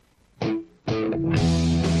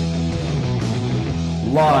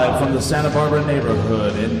Live from the Santa Barbara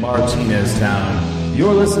neighborhood in Martinez Town,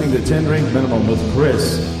 you're listening to 10 Drink Minimum with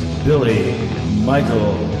Chris, Billy,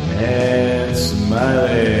 Michael, and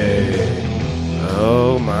Smiley.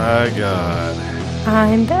 Oh my god.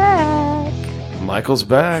 I'm back. Michael's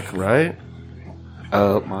back, right?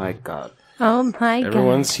 Oh my god. Oh my god.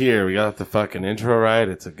 Everyone's here. We got the fucking intro right.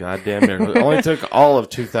 It's a goddamn miracle. It only took all of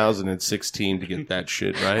 2016 to get that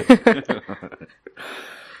shit right.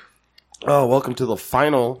 Oh, welcome to the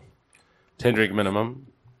final 10 Drink Minimum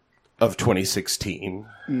of 2016.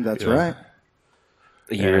 That's right.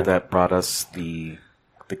 The year that brought us the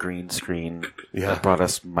green screen. Yeah. That brought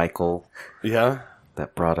us Michael. Yeah?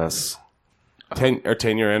 That brought us...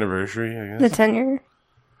 10-year anniversary, I The guess. tenure.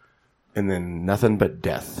 And then nothing but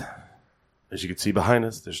death. As you can see behind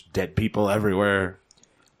us, there's dead people everywhere.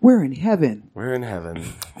 We're in heaven. We're in heaven.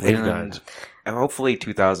 Thank God. And hopefully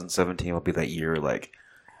 2017 will be that year, like,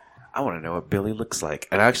 I want to know what Billy looks like.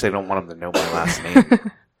 And actually, I don't want him to know my last name.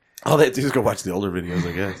 All they have to do is go watch the older videos,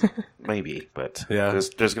 I guess. Maybe, but Yeah. there's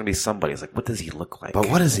going to be somebody who's like, what does he look like? But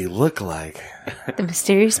what does he look like? The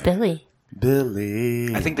mysterious Billy.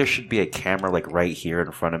 Billy. I think there should be a camera, like, right here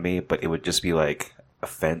in front of me, but it would just be, like, a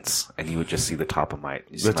fence, and you would just see the top of my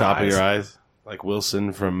the top of your eyes. Like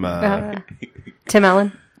Wilson from... Tim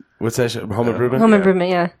Allen. what's that show? Home Improvement? Home Improvement,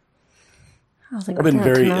 yeah. I was like, I've been what's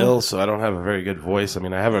that, very Tim Allen? ill, so I don't have a very good voice. I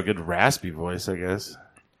mean, I have a good raspy voice, I guess.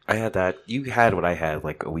 I had that. You had what I had,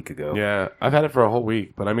 like, a week ago. Yeah, I've had it for a whole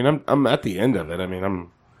week, but I mean, I'm at the end of it. I mean,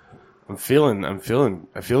 I feel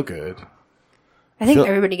good. I think Phil-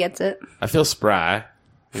 everybody gets it. I feel spry,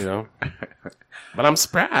 you know. But I'm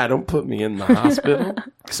spry. Don't put me in the hospital.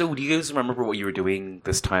 So, do you guys remember what you were doing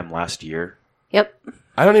this time last year? Yep.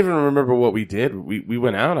 I don't even remember what we did. We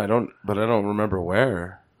went out. I don't remember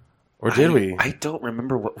where. Or did we? I don't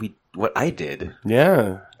remember what I did.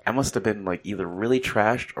 Yeah. I must have been, like, either really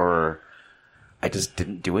trashed or I just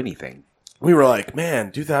didn't do anything. We were like,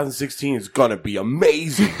 man, 2016 is gonna be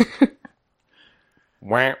amazing.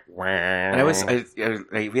 Wah, wah. And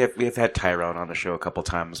we have had Tyrone on the show a couple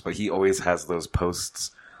times, but he always has those posts,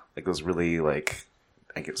 like those really, like,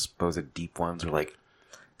 I guess supposed deep ones, or like,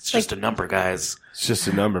 it's just a number, guys. It's just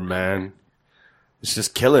a number, man. It's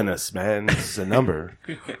just killing us, man. It's a number.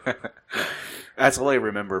 That's all I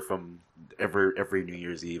remember from every New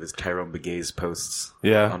Year's Eve is Tyrone Begay's posts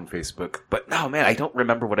Yeah. on Facebook. But no, man, I don't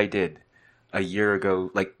remember what I did a year ago,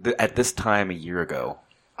 like at this time a year ago.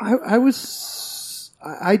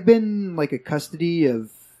 I'd been like a custody of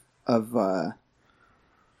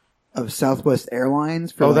Southwest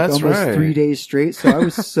Airlines for Oh, like that's almost right. 3 days straight. So I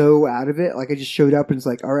was so out of it. Like I just showed up and it's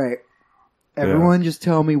like, all right, everyone just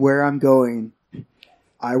tell me where I'm going.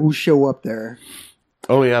 I will show up there.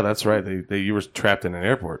 Oh yeah, that's right. You were trapped in an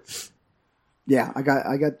airport. Yeah, I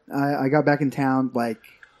got back in town like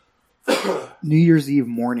New Year's Eve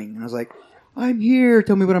morning, and I was like, I'm here.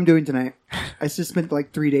 Tell me what I'm doing tonight. I just spent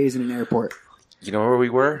like 3 days in an airport. You know where we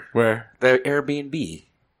were? Where? The Airbnb.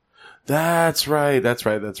 That's right.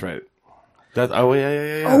 Oh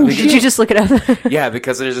yeah. Oh, Did you just look it up? Yeah,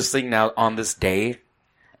 because there's this thing now on this day.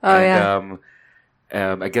 Oh,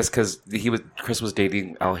 and, I guess because Chris was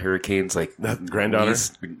dating Al Hurricane's like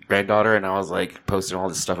granddaughter, and I was like posting all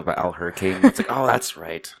this stuff about Al Hurricane. It's like, oh, that's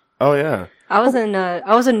right. Oh yeah. I was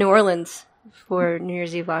in New Orleans for New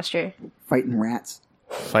Year's Eve last year. Fighting rats.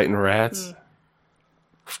 Fighting rats.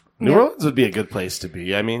 New Yeah. Orleans would be a good place to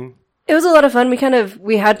be. I mean, It was a lot of fun.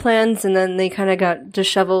 We had plans, and then they kind of got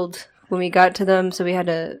disheveled when we got to them, so we had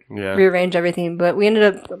to rearrange everything. But we ended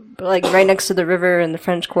up like right next to the river in the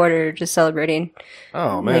French Quarter, just celebrating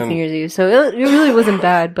oh like New man. Year's Eve. So it really wasn't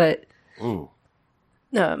bad, but Ooh,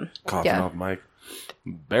 yeah. coughing off Mike.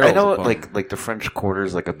 Barrels I know, of fun. like the French Quarter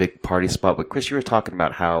is like a big party spot, but Chris, you were talking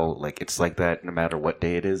about how like it's like that no matter what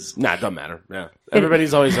day it is. Nah, it doesn't matter. Yeah.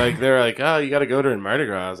 Everybody's always like, they're like, oh, you got to go during Mardi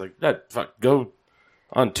Gras. I was like, go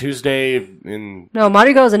on Tuesday in. No,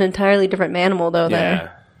 Mardi Gras is an entirely different animal, though. Yeah.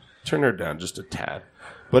 There. Turn her down just a tad.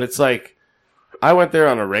 But it's like, I went there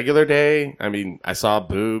on a regular day. I mean, I saw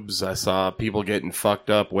boobs. I saw people getting fucked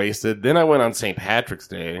up, wasted. Then I went on St. Patrick's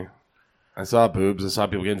Day. I saw boobs. I saw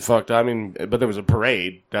people getting fucked up. I mean, but there was a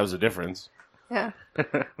parade. That was the difference. Yeah.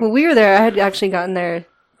 When we were there, I had actually gotten there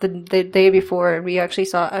the day before. We actually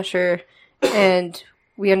saw Usher, and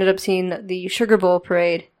we ended up seeing the Sugar Bowl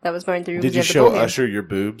parade that was going through. Did you show Usher your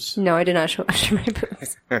boobs? No, I did not show Usher my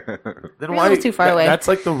boobs. Then We're a little too far away. That's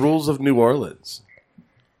like the rules of New Orleans.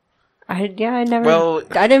 I never. Well-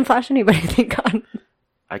 I didn't flash anybody. Thank God.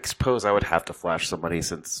 I suppose I would have to flash somebody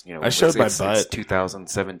since I showed my it's butt.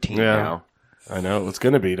 2017 Yeah. now. I know. It's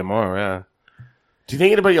going to be tomorrow, yeah. Do you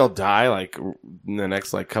think anybody will die like in the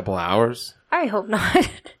next like couple hours? I hope not.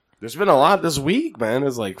 There's been a lot this week, man.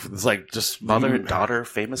 It's like just Mother and daughter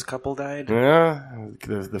famous couple died. Yeah,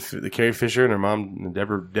 the Carrie Fisher and her mom,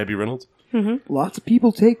 Debbie Reynolds. Lots of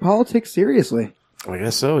people take politics seriously. I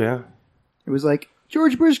guess so. Yeah. It was like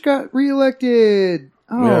George Bush got reelected.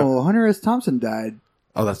 Oh, Hunter S. Thompson died.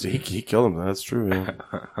 Oh, that's he killed him. That's true. Yeah.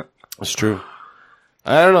 That's true.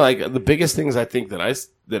 I don't know. Like the biggest things I think that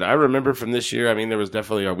I remember from this year. I mean, there was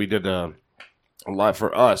definitely we did a live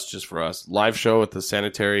for us live show at the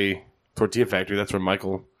Sanitary Tortilla Factory. That's where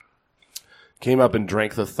Michael came up and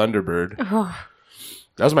drank the Thunderbird. Oh.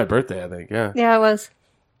 That was my birthday, I think. Yeah. Yeah, it was.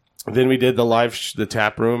 Then we did the the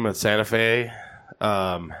tap room at Santa Fe,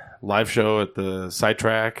 live show at the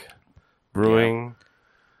Sidetrack Brewing.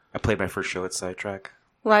 I played my first show at Sidetrack.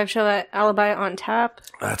 Live show at Alibi on Tap.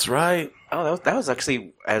 That's right. Oh, that was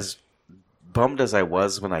actually as bummed as I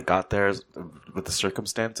was when I got there with the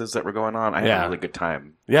circumstances that were going on. I had a really good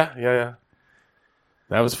time. Yeah.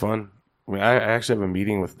 That was fun. I mean, I actually have a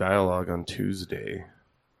meeting with Dialogue on Tuesday.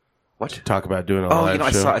 What? To talk about doing a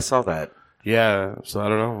live show. I saw that. Yeah, so I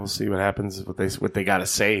don't know. We'll see what happens. What they got to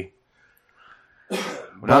say.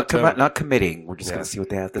 We're not committing. We're just going to see what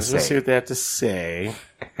they have to say. We'll see what they have to say.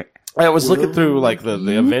 I was looking through like the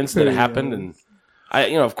events that happened, and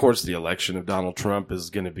of course, the election of Donald Trump is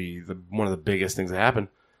going to be one of the biggest things that happened.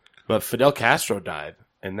 But Fidel Castro died,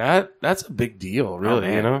 and that's a big deal,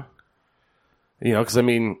 really. Because I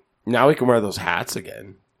mean, now we can wear those hats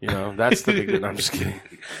again. That's the big deal. No, I'm just kidding.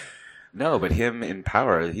 No, but him in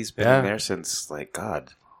power, he's been there since, like, God,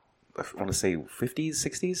 I want to say 50s,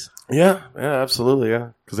 60s? Yeah, absolutely, yeah.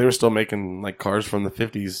 Because they were still making, like, cars from the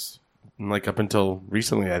 50s, like, up until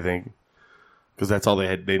recently, I think. Because that's all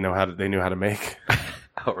they knew how to make.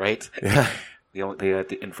 Oh, right? Yeah. They had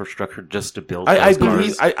the infrastructure just to build I cars.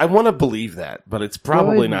 want to believe that, but it's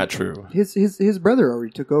probably not true. His brother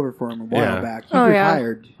already took over for him a while back. He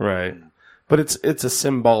retired. Yeah. Right. But it's a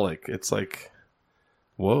symbolic. It's like...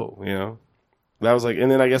 Whoa, that was like,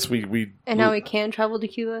 and then I guess we and now we can travel to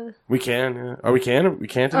Cuba. We can, yeah. We can't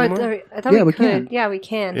anymore. I thought we could. Yeah, we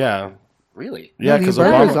can. Yeah, really. Yeah, because the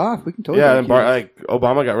embargo's off. We can totally. Yeah,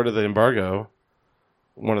 Obama got rid of the embargo.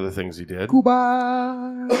 One of the things he did.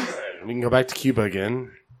 Cuba. We can go back to Cuba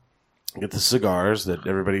again. Get the cigars that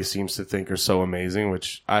everybody seems to think are so amazing,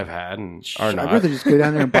 which I've had and are not. I'd rather just go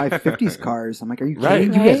down there and buy 50s cars. I'm like, are you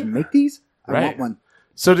kidding? You guys make these? I want one.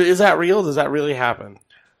 So is that real? Does that really happen?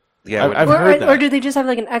 Yeah, I've heard that. Or do they just have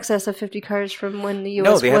like an excess of 50 cars from when the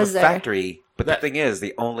U.S. was there? No, they have a factory. But the thing is,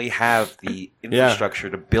 they only have the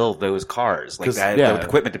infrastructure to build those cars, like the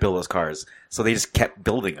equipment to build those cars. So they just kept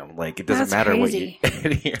building them. Like it doesn't matter crazy.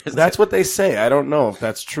 what you. That's what they say. I don't know if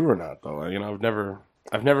that's true or not, though.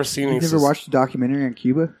 I've never seen. You've never watched a documentary on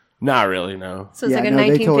Cuba? Not really, no. So it's like a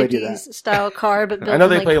 1950s style car, but built I know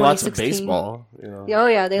they in play like lots of baseball. Oh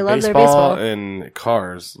yeah, they love their baseball and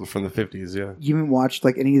cars from the 50s. Yeah. You haven't watched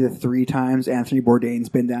like any of the 3 times Anthony Bourdain's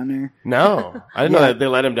been down there? No, I didn't know that they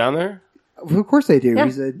let him down there. Of course they do.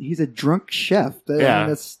 Yeah. He's a drunk chef. I mean,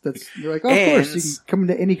 that's you're like, of course you can come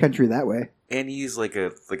into any country that way. And he's like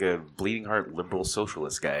a bleeding heart liberal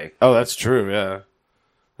socialist guy. Oh, that's true. Yeah,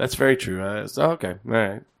 that's very true. Okay, all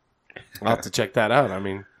right. I'll have to check that out. I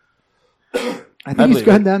mean. I think he's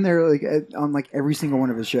gone down there like on like every single one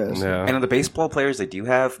of his shows. Yeah. And on the baseball players they do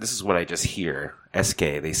have, this is what I just hear. SK,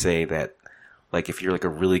 they say that like if you're like a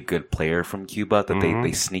really good player from Cuba, that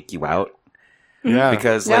they sneak you out. Yeah.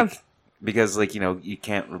 Because you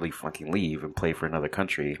can't really fucking leave and play for another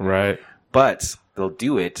country. Right. But they'll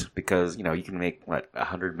do it because you can make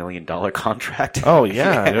 $100 million contract. Oh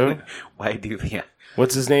yeah, dude. Why do that?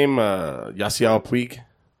 What's his name? Yasiel Puig.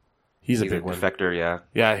 He's a big one. Defector, yeah.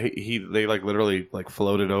 Yeah, they like literally like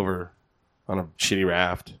floated over on a shitty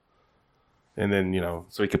raft. And then,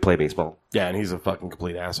 so he could play baseball. Yeah, and he's a fucking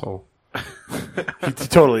complete asshole. He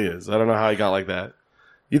totally is. I don't know how he got like that.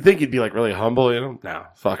 You'd think he'd be like really humble, No,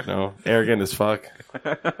 fuck no. Arrogant as fuck.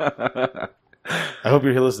 I hope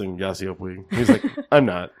you're listening, Yasiel Puig. He's like, I'm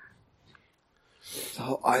not.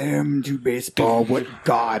 So I am to baseball what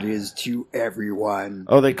God is to everyone.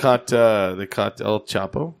 Oh, they caught El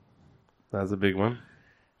Chapo. That's a big one.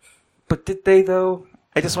 But did they though?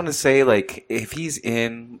 I just want to say, like, if he's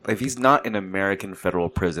not in American federal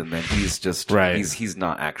prison, then he's just he's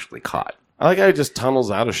not actually caught. I like how he just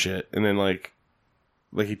tunnels out of shit, and then like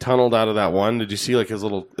he tunneled out of that one. Did you see like his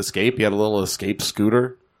little escape? He had a little escape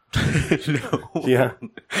scooter. No. Yeah.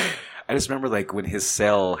 I just remember like when his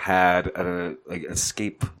cell had a like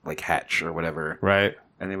escape like hatch or whatever. Right.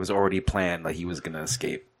 And it was already planned like he was gonna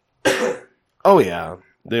escape. Oh yeah.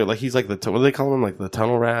 They're like he's like what do they call him? Like the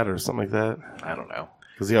tunnel rat or something like that? I don't know.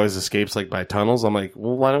 Because he always escapes like by tunnels. I'm like,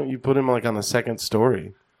 well, why don't you put him like on the second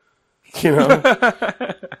story? You know,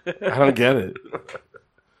 I don't get it.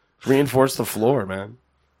 Reinforce the floor, man.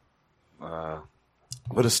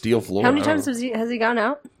 What a steel floor. How many times has he gone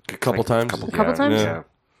out? A couple times. A couple times? Yeah.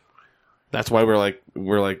 That's why we're like,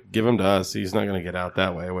 give him to us. He's not going to get out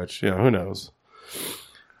that way. Which who knows?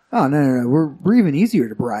 Oh no! We're even easier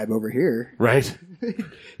to bribe over here. Right.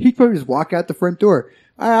 He'd probably just walk out the front door.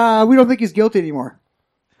 We don't think he's guilty anymore.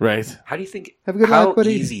 Right. How do you think? Have a good how life,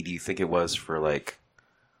 buddy. easy do you think it was for like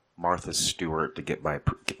Martha Stewart to get by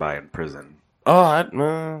in prison?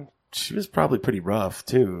 Oh, she was probably pretty rough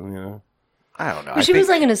too. I don't know. But she was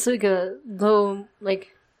like in a low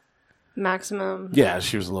maximum. Yeah,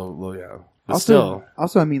 she was low. Yeah. But still,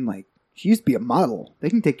 I mean, like she used to be a model. They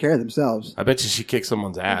can take care of themselves. I bet you she kicked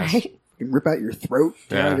someone's ass. Right? You can rip out your throat,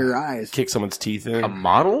 tear out your eyes. Kick someone's teeth in. a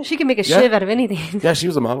model. She can make a shiv out of anything. Yeah, she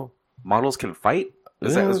was a model. Models can fight.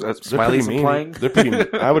 Is Yeah, that they're Smiley's pretty mean. implying? They're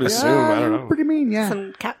pretty. I would assume. I don't know. Pretty mean, yeah.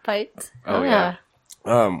 Some cat fights. Oh, yeah.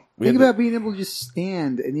 We Think had about being able to just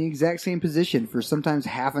stand in the exact same position for sometimes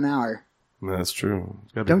half an hour. that's true.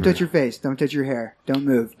 Don't touch your face. Don't touch your hair. Don't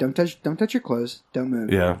move. Don't touch your clothes. Don't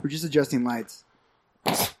move. Yeah. We're just adjusting lights.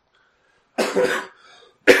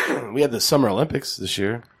 We had the Summer Olympics this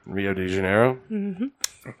year in Rio de Janeiro.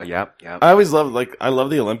 Yep. I always love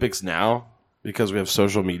the Olympics now because we have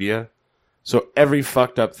social media. So every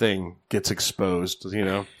fucked up thing gets exposed,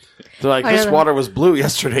 They're like, this water was blue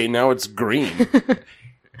yesterday, now it's green.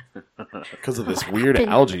 Because of this weird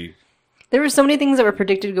algae. There were so many things that were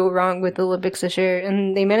predicted to go wrong with the Olympics this year,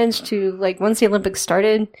 and they managed to, once the Olympics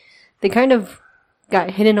started, they kind of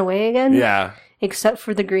got hidden away again. Yeah. Except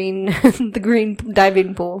for the green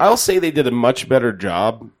diving pool. I'll say they did a much better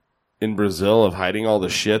job in Brazil of hiding all the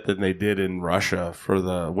shit than they did in Russia for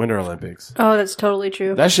the Winter Olympics. Oh, that's totally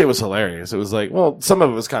true. That shit was hilarious. It was like, well, some of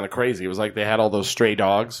it was kind of crazy. It was like they had all those stray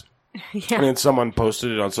dogs. Yeah. And then someone posted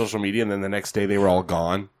it on social media, and then the next day they were all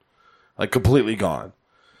gone. Like, completely gone.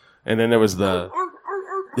 And then there was the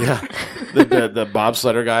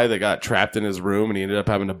bobsledder guy that got trapped in his room, and he ended up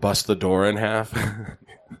having to bust the door in half.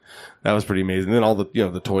 That was pretty amazing. And then all the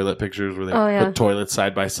the toilet pictures where they put toilets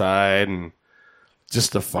side by side, and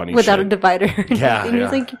just the funny Without shit. a divider. Yeah, and you're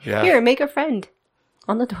like, here, make a friend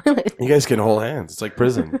on the toilet. You guys can hold hands. It's like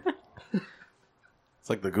prison. It's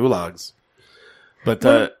like the gulags.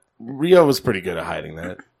 But Rio was pretty good at hiding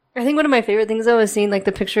that. I think one of my favorite things though is seeing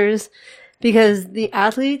the pictures, because the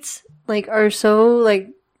athletes are so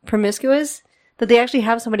promiscuous that they actually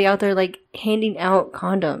have somebody out there handing out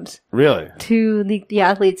condoms Really? to the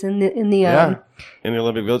athletes in the In the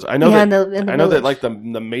Olympic Village. I know Yeah, that in the I know that village.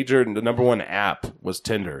 the number one app was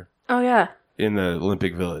Tinder Oh yeah. in the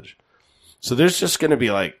Olympic Village. So there's just going to be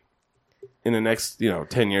in the next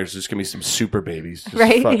 10 years there's going to be some super babies just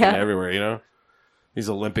Right, fucking yeah. everywhere, These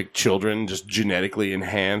Olympic children just genetically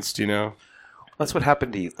enhanced, That's what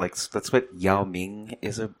happened to that's what Yao Ming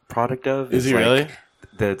is a product of. Is It's he really?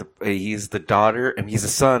 He's the daughter, and he's the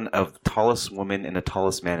son of the tallest woman and the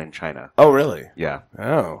tallest man in China. Oh, really? Yeah.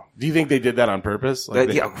 Oh. Do you think they did that on purpose?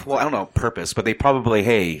 Yeah, well, I don't know purpose, but they probably,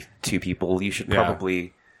 hey, two people, you should Yeah.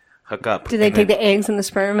 probably hook up. Did they And take then- the eggs and the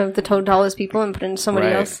sperm of the tallest people and put it in somebody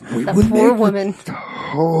Right. else? We That would poor make woman. the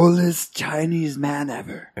tallest Chinese man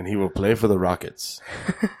ever. And he will play for the Rockets.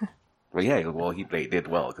 Well, yeah, they did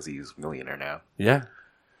well because he's a millionaire now. Yeah.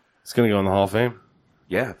 It's going to go in the Hall of Fame.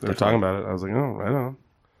 Yeah, They were talking about it. I was like, oh, right on.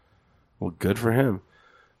 Well, good for him.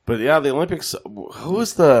 But yeah, the Olympics. Who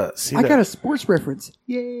was the? See, I got a sports reference.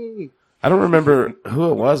 Yay! I don't remember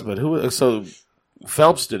who it was, but so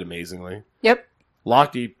Phelps did amazingly. Yep.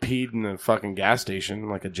 Lochte peed in a fucking gas station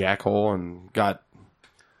like a jackhole and got,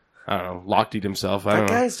 I don't know, Lochte himself. I That don't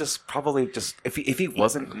know. guy's just probably just if he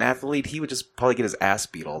wasn't an athlete, he would just probably get his ass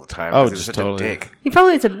beat all the time. Oh, 'cause he was just such totally. a dick. He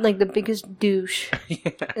probably is the biggest douche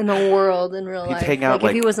in the world in real He'd life. hang out,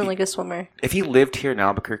 if he like- wasn't a swimmer. If he lived here in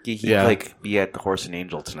Albuquerque, he'd Yeah. be at the Horse and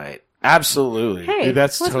Angel tonight. Absolutely. Hey, Dude,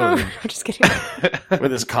 that's what's totally. wrong? I'm just kidding.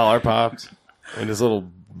 With his collar popped and his little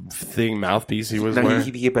thing mouthpiece he was No, wearing.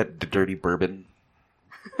 he'd be at the Dirty Bourbon.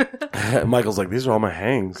 Michael's like, these are all my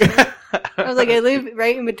hangs. I was like, I live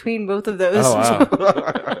right in between both of those.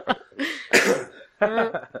 Oh, wow.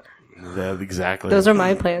 Yeah, exactly. Those are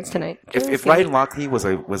my plans tonight. If Ryan Lochte was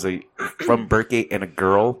a from Burkgate and a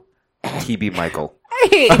girl, he'd be Michael.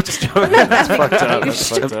 Hey! Just joking. That's fucked up. That's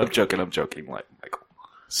fucked I'm up. joking. Like Michael.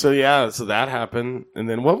 So yeah, so that happened, and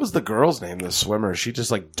then what was the girl's name? The swimmer. She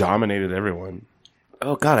just dominated everyone.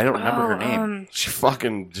 Oh God, I don't remember her name. She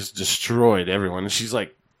fucking just destroyed everyone, and she's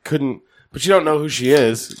couldn't. But you don't know who she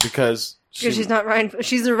is because Because she's not Ryan.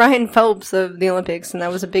 She's the Ryan Phelps of the Olympics, and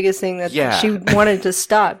that was the biggest thing that she wanted to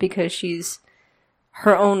stop because she's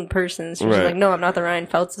her own person. So she's like, no, I'm not the Ryan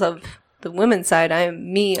Phelps of the women's side. I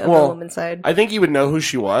am me of the women's side. I think you would know who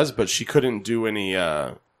she was, but she couldn't do any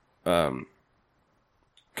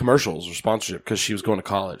commercials or sponsorship because she was going to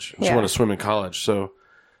college. She wanted to swim in college. So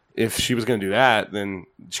if she was going to do that, then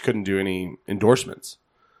she couldn't do any endorsements.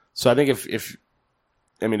 So I think if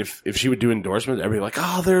she would do endorsements, everybody like,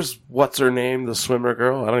 oh, there's what's her name, the swimmer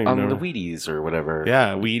girl. I don't even know. The Wheaties or whatever.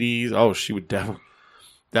 Yeah, Wheaties. Oh, she would definitely.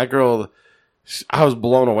 That girl, I was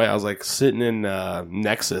blown away. I was like sitting in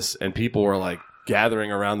Nexus, and people were like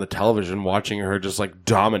gathering around the television, watching her just like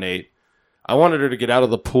dominate. I wanted her to get out of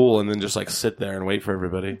the pool and then just like sit there and wait for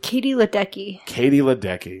everybody. Katie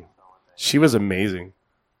Ledecky. She was amazing.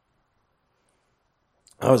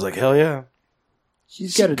 I was like, hell yeah.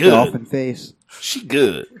 She's got a dolphin face. She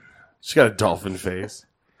good. She got a dolphin face.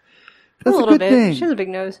 That's a little bit. Thing. She has a big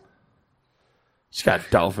nose. She got a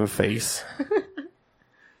dolphin face. Did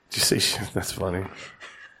you say that's funny?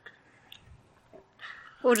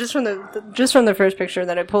 Well, just from the first picture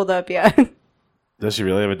that I pulled up, yeah. Does she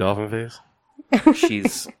really have a dolphin face?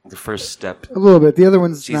 She's the first step. A little bit. The other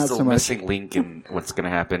one's She's not the so much. missing link in what's going to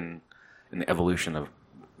happen in the evolution of,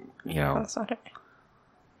 That's not her.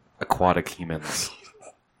 aquatic humans.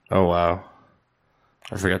 Oh, wow.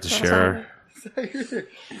 I forgot to share her.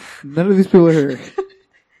 None of these people are her.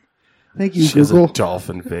 Thank you, She has Google. a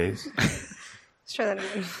dolphin face. Let's try that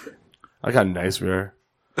again. I got nice with her.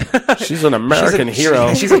 She's an American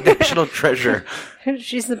hero. She's a national treasure.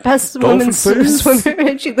 She's the best Dolphin women's face? swimmer,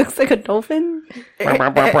 and she looks like a dolphin.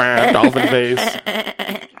 Dolphin face.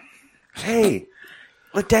 Hey,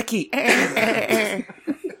 Ledecky.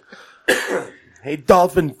 Hey,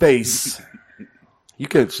 dolphin face. You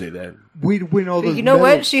could say that. We'd win all those You know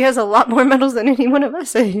medals. what? She has a lot more medals than any one of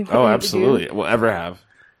us. Oh, absolutely. We'll ever have.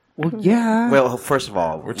 Well, yeah. Well, first of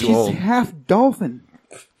all, We're too she's old. half dolphin.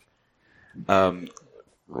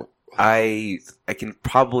 I can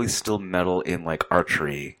probably still medal in like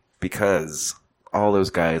archery because all those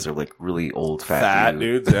guys are like really old fat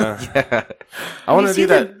Dudes, yeah. Yeah. I want to do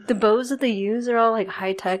that. The bows that they use are all like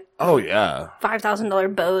high tech, Oh, yeah.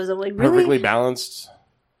 $5,000 bows. I'm like, really? Perfectly balanced.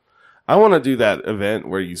 I want to do that event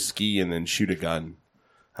where you ski and then shoot a gun.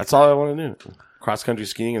 That's all I want to do. Cross country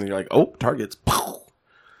skiing, and you're like, oh, targets.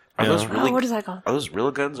 Are those really? what is that called? Are those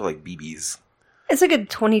real guns or like BBs? It's like a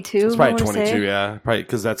 22. It's I probably wanna 22, say. yeah. Probably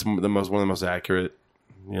because that's one of the most accurate.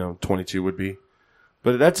 22 would be.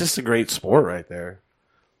 But that's just a great sport right there.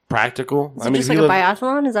 Practical. Is it just like a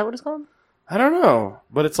biathlon? Is that what it's called? I don't know,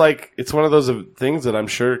 but it's like it's one of those things that I'm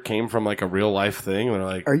sure came from like a real life thing. They're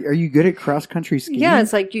like, Are you good at cross country skiing? Yeah,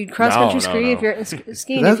 it's like you cross country No, ski no. if you're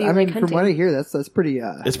skiing. That's, If you I mean, like from hunting. what I hear, that's pretty.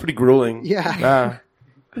 it's pretty grueling. Yeah.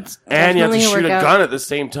 And you have to definitely a shoot a workout. gun at the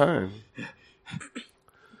same time.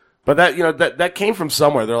 But that came from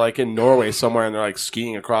somewhere. They're like in Norway somewhere, and they're like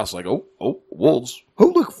skiing across, like oh wolves, Oh,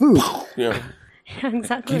 look, food.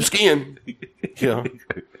 Exactly. keep skiing. If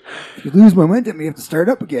you lose momentum, you have to start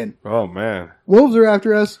up again. Oh man. Wolves are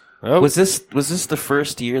after us. Oh, Was this the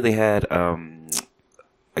first year they had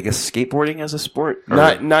I guess skateboarding as a sport? Or-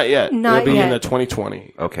 not yet. Not It'll be in yet. the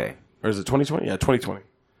 2020, okay. or is it 2020? Yeah, 2020.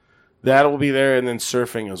 That will be there, and then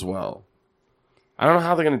surfing as well. I don't know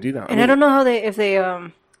how they're going to do that. And I don't know how if they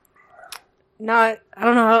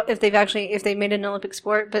made it an Olympic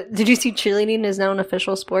sport. But did you see cheerleading is now an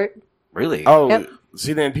official sport? Really? Oh, Yep.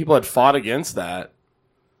 see, then people had fought against that.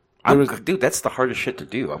 Dude, that's the hardest shit to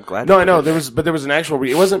do. I'm glad. No, I know there was an actual.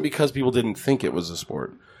 It wasn't because people didn't think it was a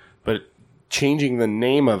sport, but changing the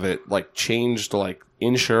name of it like changed like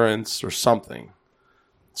insurance or something.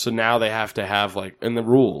 So now they have to have like in the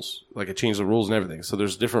rules, like it changed the rules and everything. So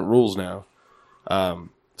there's different rules now.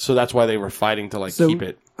 So that's why they were fighting to like keep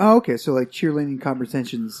it Oh, okay. So like cheerleading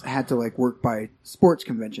conversations had to like work by sports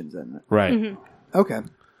conventions then. right Mm-hmm. Okay.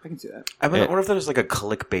 I can see that. I wonder if there's like a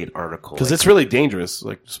clickbait article. because like, it's really dangerous.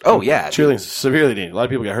 Like Oh, yeah. cheerleading's severely dangerous. A lot of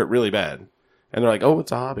people get hurt really bad, and they're like, "Oh,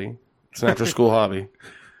 it's a hobby. It's an after school hobby."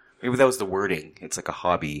 maybe that was the wording. It's like a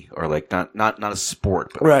hobby or like not a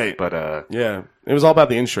sport, but, Right. But Yeah, it was all about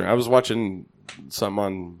the insurance. I was watching something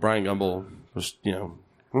on Brian Gumble. Was the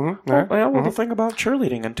thing about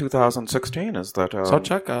cheerleading in 2016 is that So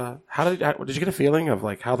Chuck, how did you get a feeling of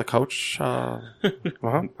like how the coach?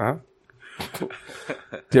 Do you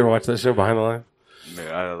ever watch that show Behind the Line?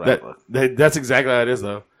 That's exactly how it is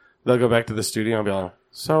though. They'll go back to the studio and be like,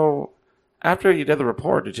 so after you did the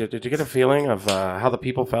report, did you get a feeling of how the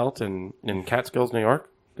people felt in Catskills, New York?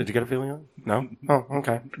 Did you get a feeling of it? No? Oh,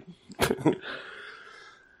 okay.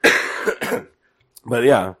 But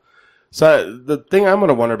yeah, So the thing I'm going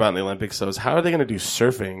to wonder about in the Olympics, though, is how are they going to do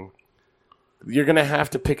surfing? You're going to have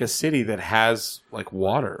to pick a city that has like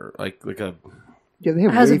water, like a. Yeah, they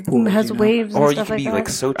have has wave pools. has waves and Or you stuff can like be that. like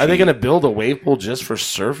Sochi. Are they going to build a wave pool just for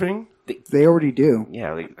surfing? They already do.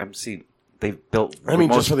 Yeah, like, I'm seeing they've built. I mean,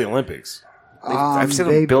 more- just for the Olympics. I've seen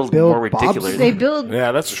them They build more ridiculous. bobsled. They build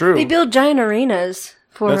Yeah, that's true. they build giant arenas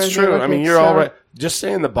for That's the true. I mean, Olympics, you're all so- right. Just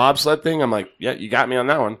saying the bobsled thing, I'm like, yeah, you got me on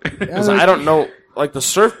that one. Because like- I don't know, like the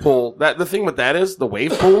surf pool. That the thing with that is the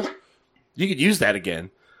wave pool. You could use that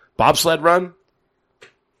again. Bobsled run.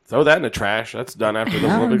 Throw that in the trash. That's done after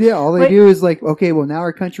the Olympics. Yeah, all they Wait. do is like, okay, well, now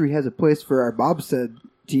our country has a place for our bobsled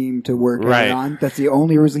team to work Right. on. That's the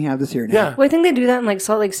only reason we have this here now. Yeah. Well, I think they do that in like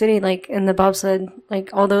Salt Lake City, like in the bobsled, like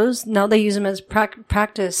all those. Now they use them as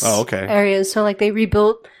practice areas. So like they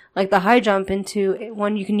rebuilt like the high jump into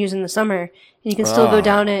one you can use in the summer, and you can still go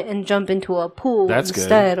down it and jump into a pool That's good.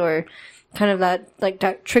 instead, or kind of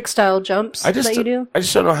that trick style jumps that you do. I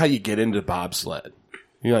just don't know how you get into bobsled.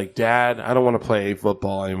 You're like, Dad, I don't want to play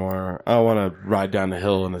football anymore. I want to ride down the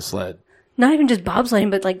hill in a sled. Not even just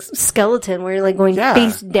bobsledding, but like skeleton, where you're like going Yeah.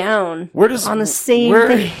 face down Where does on the same where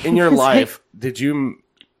thing. in your It's like- life did you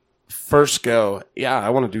first go? Yeah, I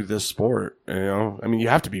want to do this sport. You know, I mean, you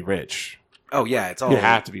have to be rich. Oh yeah, it's all You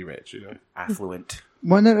have to be rich. You know, affluent.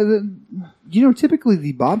 Well, typically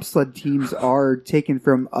the bobsled teams are taken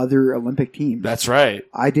from other Olympic teams. that's right.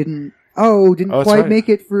 I didn't Oh, quite that's right. make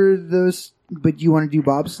it for those, but you want to do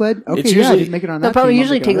bobsled? Okay, It's yeah, I usually- didn't make it on that They'll probably team, I'll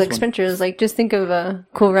usually make it on take this like one. sprinters. Like just think of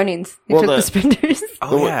Cool Runnings. They Well, took the the- sprinters.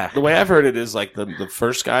 Oh yeah. The way I've heard it is like the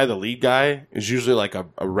first guy, the lead guy, is usually like a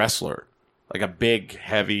wrestler, like a big,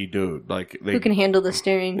 heavy dude. Like Who can handle the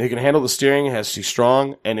steering? he can handle the steering, he's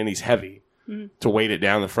strong, and then he's heavy to weight it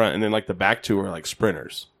down the front. And then like the back two are like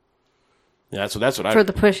sprinters. Yeah, so that's what I For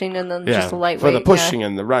the pushing and then just the lightweight. for the pushing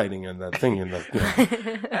and the riding and the thing and the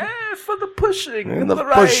For the pushing and the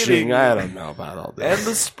pushing. I don't know about all and this.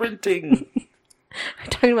 the sprinting. We're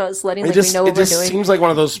talking about sledding It like just we know what we're doing. seems like one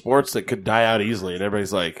of those sports that could die out easily, and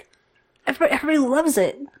everybody's like, Everybody loves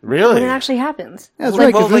it "Really? when it actually happens. That's Like,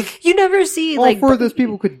 right, 'cause well, those- you never see all like four of those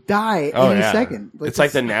people could die Oh any yeah, second. it's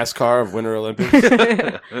like the NASCAR of Winter Olympics."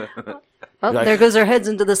 oh, like- there goes their heads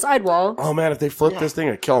into the sidewall. Oh man, if they flip this thing,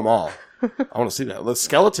 it'd kill them all. I want to see that. The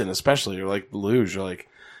skeleton, especially, or like the luge, you're like,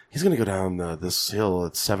 he's gonna go down this hill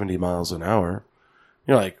at 70 miles an hour.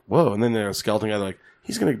 You're like, whoa! And then there's a skeleton guy, like,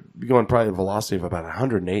 he's gonna be going probably a velocity of about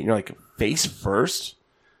 108. And you're like, face first?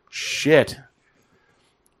 Shit.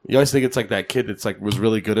 You always think it's like that kid that's like was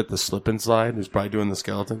really good at the slip and slide, who's probably doing the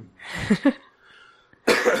skeleton.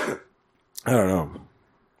 I don't know,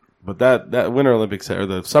 but that Winter Olympics or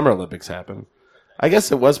the Summer Olympics happened. I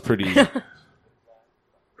guess it was pretty.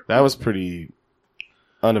 That was pretty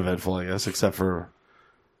uneventful, I guess, except for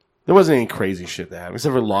there wasn't any crazy shit that happened,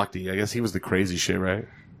 except for Lochte. I guess he was the crazy shit, right?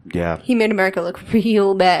 Yeah. He made America look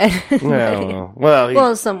real bad. Yeah, I don't know. Well,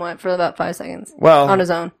 Well, somewhat for about 5 seconds. Well, on his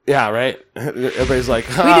own. yeah, right. Everybody's like,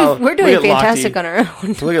 oh, We're doing look at fantastic Lochte. on our own.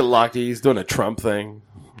 Look at Lochte. He's doing a Trump thing.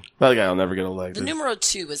 That guy will never get The elected. numero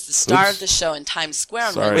 2 was the star Oops. of the show in Times Square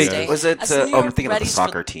on Sorry, Wednesday. guys. Was it? as the New I'm York thinking of the Reddies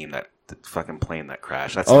soccer put- team that the fucking plane that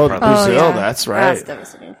crashed. That's Oh, the problem. Brazil. yeah. That's right. That's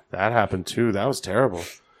devastating. That happened too. That was terrible.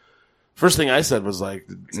 First thing I said was like,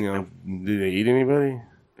 did they eat anybody?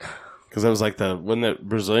 Because it was like when the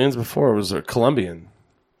Brazilians before it was a Colombian,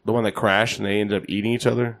 the one that crashed and they ended up eating each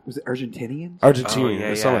other. Was it Argentinians? Oh Argentinian yeah, or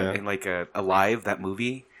yeah. something like And like Alive, that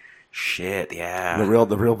movie. Shit, yeah. that.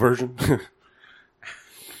 The real version.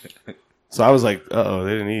 So I was like, oh,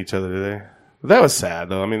 they didn't eat each other, did they? But that was sad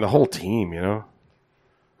though. I mean, the whole team, you know.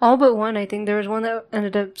 All but one, I think. There was one that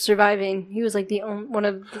ended up surviving. He was like one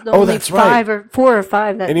of the Oh, only that's right. 4 or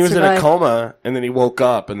 5 that And he was survived. in a coma, and then he woke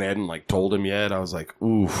up, and they hadn't like told him yet. I was like,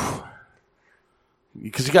 oof.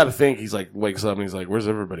 Because you got to think, he's like wakes up and he's like, "Where's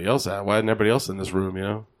everybody else at? Why isn't everybody else in this room?" You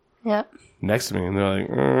know, Yeah. next to me, and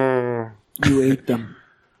they're like, You ate them.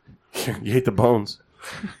 "You hate the bones."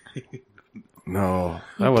 No,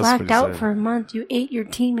 that You was blacked pretty out sad. for a month. You ate your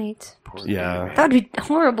teammates. Yeah. That would be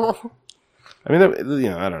horrible. I mean,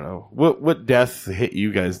 I don't know what death hit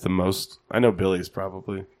you guys the most. I know Billy's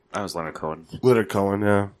probably I was Leonard Cohen. Leonard Cohen.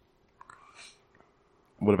 Yeah.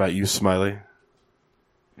 What about you, Smiley?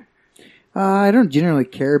 I don't generally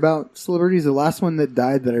care about celebrities. The last one that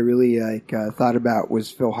died that I really thought about was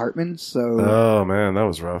Phil Hartman. So Oh man, that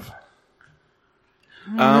was rough.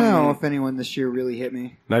 I don't know if anyone this year really hit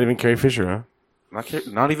me. Not even Carrie Fisher, huh?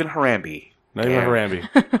 Not even Harambe. Not even Damn.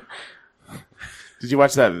 Harambe. Did you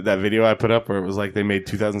watch that video I put up where it was like they made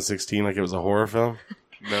 2016 like it was a horror film?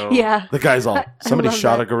 No. Yeah. The guy's all, somebody love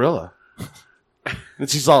shot that. a gorilla. And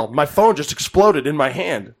she's all, my phone just exploded in my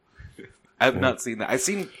hand. I've not seen that. I've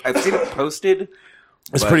seen it posted.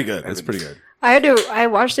 It's pretty good. It's pretty good. I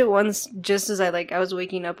watched it once just as I was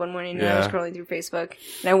waking up one morning and I was Yeah. scrolling through Facebook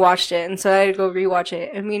and I watched it, and so I had to go rewatch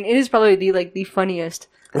it. I mean, it is probably the funniest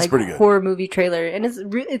It's pretty good. horror movie trailer, and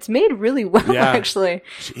it's made really well Yeah. actually.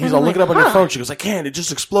 He's all looking up on your phone. She goes, "I can't. It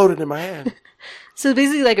just exploded in my hand." So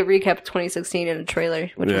basically like a recap of 2016 in a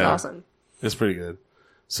trailer, which was Yeah. awesome. It's pretty good.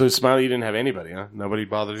 So Smiley, you didn't have anybody, huh? Nobody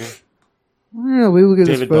bothered you. Yeah, we look at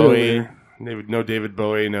this David photo Bowie. later. No David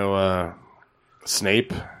Bowie. No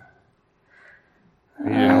Snape. I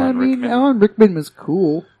mean, Alan Rickman was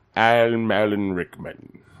cool. Alan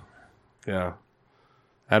Rickman. Yeah.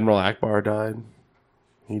 Admiral Akbar died.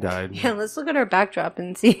 He died. Yeah, let's look at our backdrop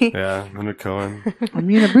and see. Yeah, Leonard Cohen. I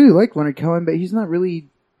mean, I really like Leonard Cohen, but he's not really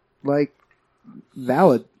like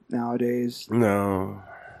valid nowadays. No,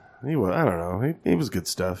 he was. I don't know. He was good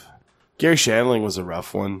stuff. Gary Shandling was a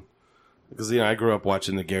rough one because I grew up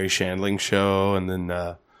watching the Gary Shandling show and then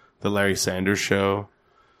the Larry Sanders show.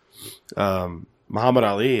 Muhammad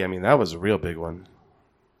Ali. I mean, that was a real big one.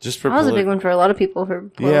 Just for That was a big one for a lot of people for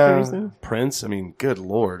political yeah, reasons. Prince. I mean, good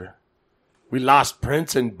lord, we lost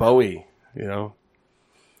Prince and Bowie. You know,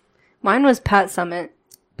 Mine was Pat Summitt.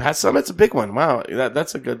 Pat Summitt's a big one. Wow,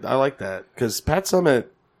 that's a good. I like that because Pat Summitt,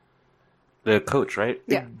 The coach, right?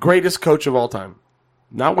 Yeah. greatest coach of all time,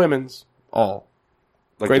 not women's, all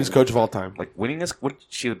Like greatest coach of all time. Like winningest. What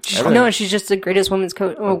she would. No, she's just the greatest women's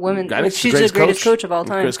coach. Oh, women. I think She's the greatest coach of all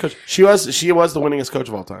time. Greatest coach. She was the winningest coach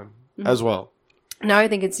of all time as well. Now I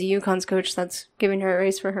think it's the UConn's coach that's giving her a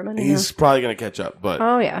race for her money. He's probably going to catch up, but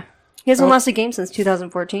Oh yeah, he hasn't lost a game since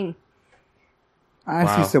 2014. I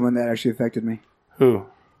Wow. see someone that actually affected me. who?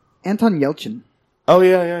 Anton Yelchin. Oh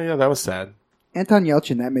yeah. That was sad. Anton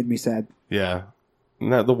Yelchin, that made me sad. Yeah.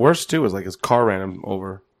 And the worst too was like his car ran him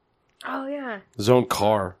over. Oh yeah. His own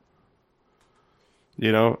car.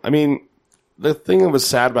 You know, I mean, the thing that was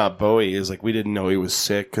sad about Bowie is like we didn't know he was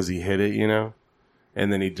sick because he hit it, you know,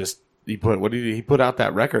 and then he put out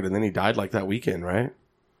that record and then he died like that weekend, right?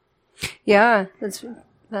 Yeah, that's.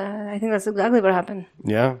 I think that's exactly what happened.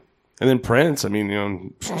 Yeah, and then Prince. I mean, you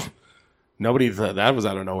know, nobody thought that was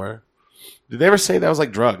out of nowhere. Did they ever say that was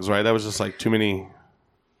like drugs? Right, that was just like too many.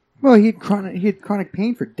 Well, he had chronic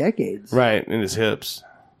pain for decades. Right in his hips.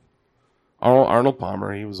 Arnold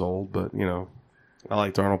Palmer, he was old, but you know, I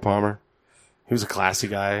liked Arnold Palmer. He was a classy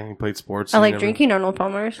guy. He played sports. I He like never- drinking Arnold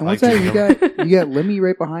Palmer's. And what's Like that? You got Lemmy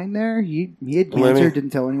right behind there. He had cancer, Lemmy. didn't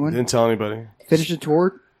tell anyone. Didn't tell anybody. Finished the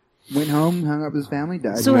tour, went home, hung up with his family,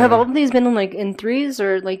 died. So have all of these been in threes,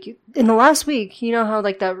 or like in the last week? You know how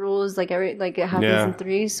like that rule is it happens Yeah. in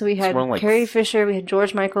threes. So we had more like- Carrie Fisher, we had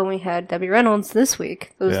George Michael, and we had Debbie Reynolds this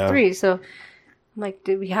week. Those Yeah. three. So I'm like,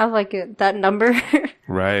 did we have that number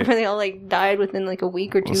Right. where they all died within a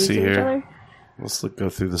week or 2 weeks of see each here. other? Let's go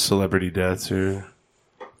through the celebrity deaths here.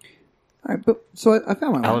 All right, but so I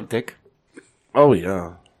found one. Alan Thicke. Oh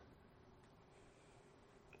yeah.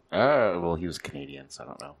 Well, he was Canadian, so I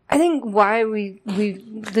don't know. I think why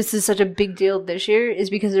this is such a big deal this year is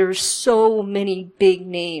because there were so many big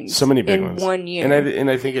names, So many big in ones. 1 year. And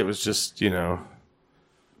I think it was just, you know,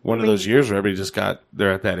 one of those years where everybody just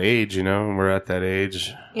they're at that age, you know, and we're at that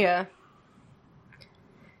age. Yeah.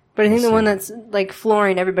 But I think the one that's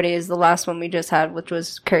flooring everybody is the last one we just had, which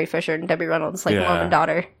was Carrie Fisher and Debbie Reynolds, mom Yeah. and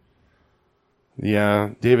daughter. Yeah.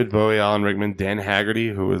 David Bowie, Alan Rickman, Dan Haggerty,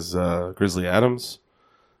 who was Grizzly Adams,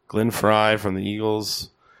 Glenn Fry from the Eagles,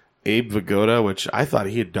 Abe Vigoda, which I thought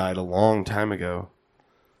he had died a long time ago.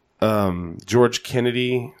 George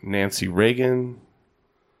Kennedy, Nancy Reagan,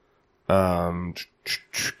 Gary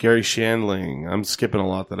Shandling. I'm skipping a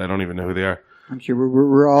lot that I don't even know who they are. I'm sure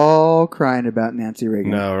we're all crying about Nancy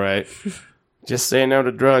Reagan. No, right? Just say no to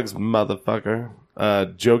drugs, motherfucker.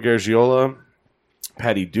 Joe Garagiola,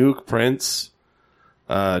 Patty Duke, Prince,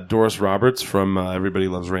 Doris Roberts from Everybody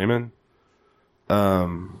Loves Raymond.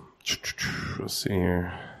 Let's see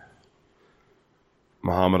here.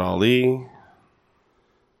 Muhammad Ali,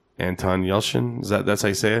 Anton Yelchin. That's how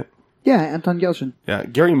you say it? Yeah, Anton Yelchin. Yeah,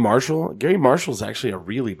 Gary Marshall. Gary Marshall's actually a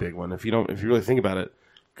really big one. If you really think about it,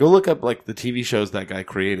 go look up the TV shows that guy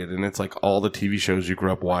created, and it's all the TV shows you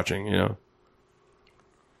grew up watching. You know,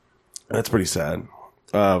 that's pretty sad.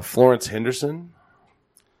 Florence Henderson.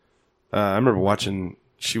 I remember watching.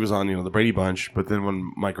 She was on the Brady Bunch, but then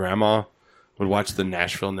when my grandma would watch the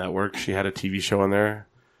Nashville Network, she had a TV show on there.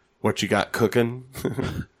 What You Got Cooking,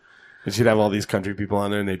 and she'd have all these country people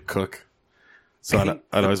on there, and they'd cook. So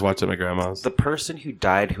I'd always watch at my grandma's. The person who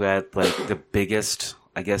died who had the biggest,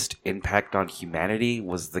 I guess, impact on humanity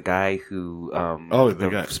was the guy who the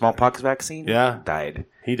guy. smallpox vaccine. Yeah. died.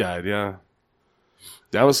 He died, yeah.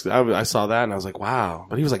 I saw that and I was like, wow.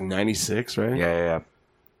 But he was like 96, right? Yeah.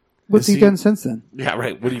 What's he done since then? Yeah,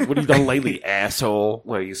 right. What have you done lately, asshole?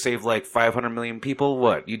 What, you saved like 500 million people?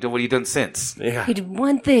 What have you done since? Yeah. He did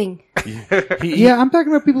one thing. Yeah, I'm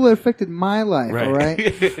talking about people that affected my life, Right. all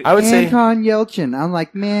right? I would say Anton Yelchin. I'm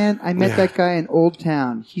like, man, I met that guy in Old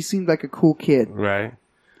Town. He seemed like a cool kid. right.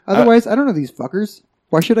 Otherwise, I don't know these fuckers.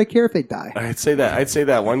 Why should I care if they die? I'd say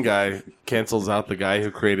that one guy cancels out the guy who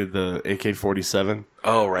created the AK-47.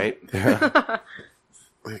 Oh, right.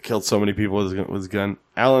 He killed so many people with his gun.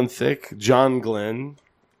 Alan Thicke, John Glenn.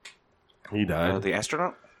 He died. The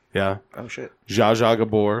astronaut? Yeah. Oh, shit. Zsa Zsa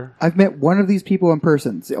Gabor. I've met one of these people in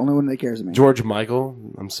person. It's the only one that cares of me. George Michael.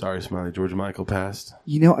 I'm sorry, Smiley. George Michael passed.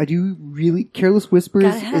 You know, I do really... Careless Whispers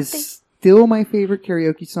Gotta have is things. still my favorite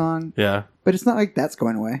karaoke song, Yeah. but it's not like that's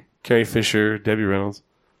going away. Carrie Fisher, Debbie Reynolds.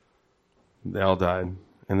 They all died.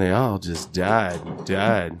 And they all just died.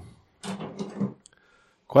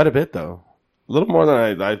 Quite a bit, though. A little more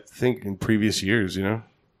than I think in previous years, you know?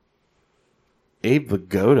 Abe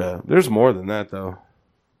Vigoda. There's more than that, though.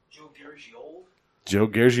 Joe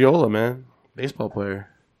Garagiola, man. Baseball player.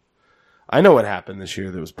 I know what happened this year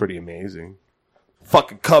that was pretty amazing.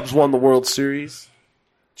 Fucking Cubs won the World Series.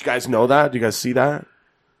 Did you guys know that? Did you guys see that?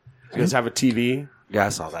 Do you guys have a TV? Yeah, I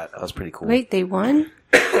saw that. That was pretty cool. Wait, they won?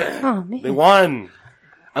 Oh, man. They won.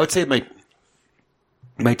 I would say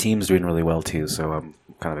my team's doing really well, too, so I'm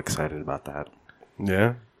kind of excited about that.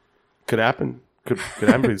 Yeah. Could happen. Could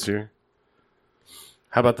happen this year.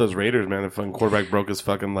 How about those Raiders, man? The fucking quarterback broke his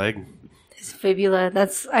fucking leg. His fibula.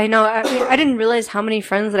 I know. I didn't realize how many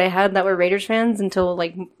friends that I had that were Raiders fans until,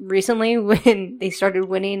 like, recently when they started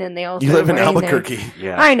winning and they all You started live in wearing their- Albuquerque.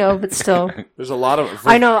 Yeah. I know, but still. There's a lot of...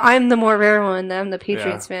 I know. I'm the more rare one. I'm the Yeah.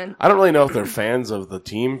 Patriots fan. I don't really know if they're fans of the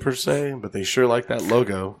team per se, but they sure like that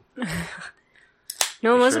logo.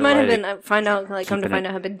 No, most sure of mine have like been, come to keeping find it-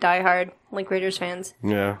 out, have been diehard, like, Raiders fans.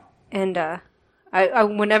 Yeah. And,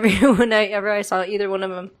 whenever I saw either one of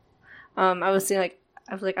them, I was like,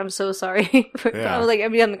 I'm so sorry. Yeah. I was like,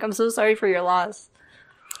 I'm so sorry for your loss.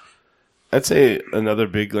 I'd say another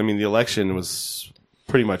big... I mean, the election was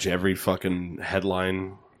pretty much every fucking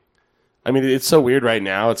headline. I mean, it's so weird right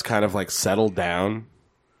now. It's kind of like settled down.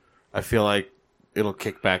 I feel like it'll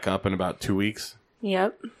kick back up in about 2 weeks.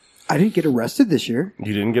 Yep. I didn't get arrested this year.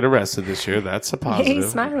 You didn't get arrested this year. That's a Hey, positive.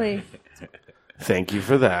 Smiley. Thank you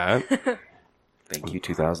for that. Thank you,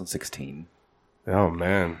 2016. Oh,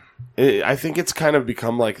 man. I think it's kind of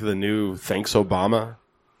become like the new thanks Obama.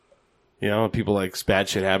 You know, people like bad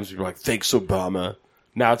shit happens. People are like, thanks Obama.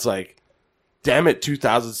 Now it's like, damn it,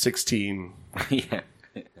 2016. Yeah.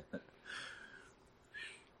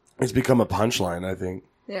 It's become a punchline, I think.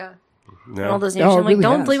 Yeah. Yeah. All those Oh, names. it I'm like, really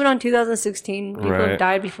don't has. blame it on 2016. People Right. have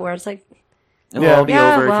died before. It's like, It'll Yeah. all be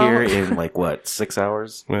Yeah, over well- here in, like, what, 6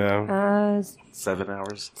 hours? Yeah. 7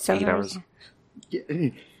 hours? 7 8 hours? Yeah.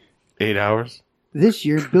 8 hours. This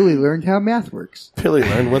year, Billy learned how math works. Billy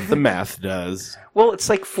learned what the math does. Well, it's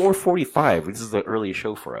like 4:45. This is the early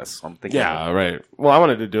show for us. So I'm thinking. Yeah, right. Well, I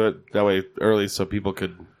wanted to do it that way early so people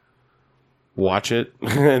could watch it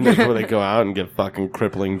and before they go out and get fucking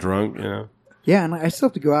crippling drunk, you know. Yeah, and I still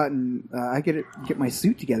have to go out and I get my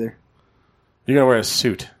suit together. You're going to wear a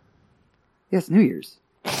suit. Yeah, it's New Year's.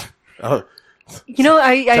 Oh, you know,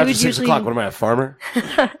 I after would 6 usually. o'clock. What am I, a farmer?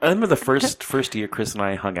 I remember the first year Chris and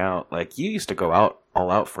I hung out. Like, you used to go out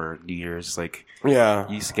all out for New Year's. Like, Yeah.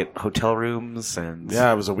 you used to get hotel rooms and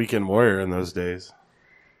Yeah, I was a weekend warrior in those days.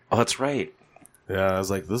 Oh, that's right. Yeah, I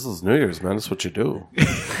was like, this is New Year's, man. That's what you do.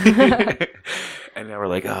 And now we're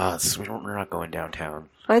like, we're not going downtown.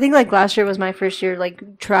 I think like last year was my first year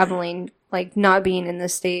like traveling, like not being in the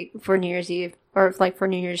state for New Year's Eve or like for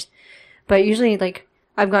New Year's. But usually like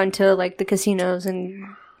I've gone to like the casinos and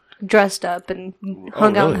dressed up and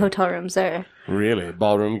hung out in really? hotel rooms there. Really?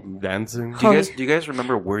 Ballroom dancing? Do you guys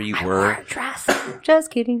remember where you were Dress.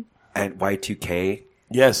 Just kidding. at Y2K?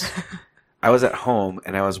 Yes. I was at home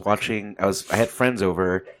and I was watching. I had friends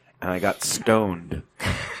over and I got stoned,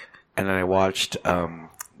 and then I watched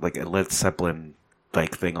like a Led Zeppelin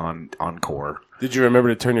like thing on Encore. Did you remember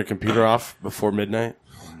to turn your computer off before midnight?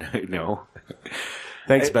 No.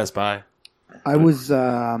 Thanks, Best Buy. I was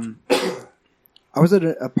at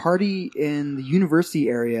a party in the university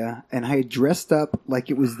area, and I had dressed up like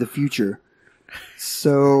it was the future.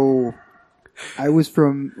 So I was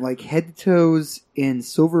from like head to toes in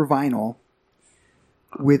silver vinyl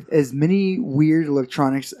with as many weird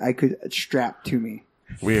electronics I could strap to me.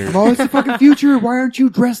 Weird. I'm always the fucking future. Why aren't you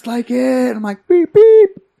dressed like it? I'm like, beep, beep.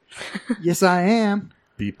 Yes, I am.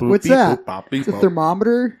 Beep, boop, What's beep, that? boop, bop, beep, It's a bop.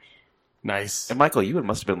 thermometer. Nice. And Michael, you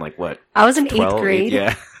must have been like what? I was in 12, eighth grade.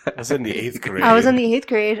 Yeah. I was in the 8th grade. I was in the 8th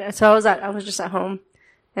grade, so I was just at home,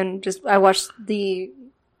 and I watched The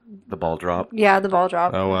ball drop. the ball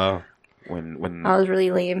drop. Oh, wow. When I was really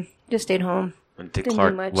lame. Just stayed home. Dick Didn't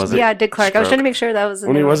Clark do much. was it? Yeah, Dick Clark. I was trying to make sure that was the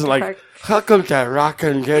When he name of wasn't Dick like, Clark. welcome to Rock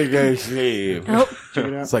and Gay Steve. Nope.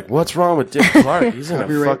 It's like, what's wrong with Dick Clark? He's in a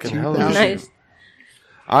Copyright fucking hell of a 2000. Nice.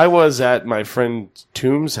 I was at my friend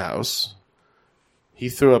Toom's house. He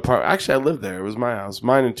threw a party. Actually, I lived there. It was my house.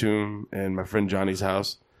 Mine and Toom and my friend Johnny's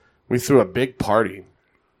house. We threw a big party.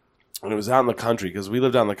 And it was out in the country because we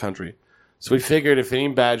lived out in the country. So we figured if any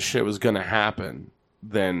bad shit was going to happen,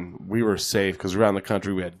 then we were safe because we were out in the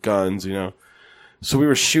country. We had guns, you know. So we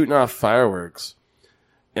were shooting off fireworks.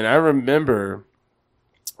 And I remember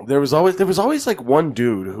there was always like one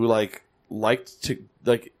dude who liked to,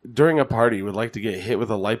 like, during a party would like to get hit with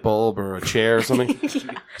a light bulb or a chair or something.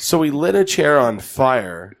 So we lit a chair on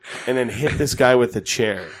fire and then hit this guy with the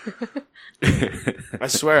chair. I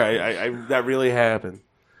swear, I that really happened.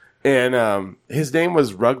 And his name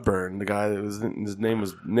was Rugburn. The guy that was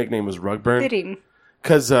nickname was Rugburn. Fitting.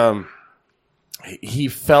 Because he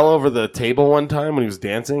fell over the table one time when he was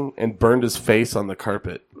dancing and burned his face on the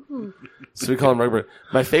carpet. So we call him Rugburn.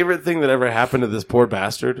 My favorite thing that ever happened to this poor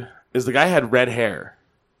bastard is the guy had red hair,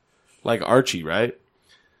 like Archie, right?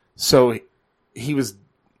 So he was,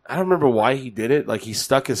 I don't remember why he did it. Like, he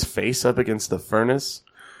stuck his face up against the furnace,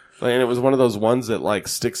 and it was one of those ones that like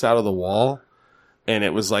sticks out of the wall, and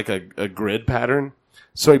it was like a grid pattern.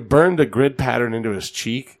 So he burned a grid pattern into his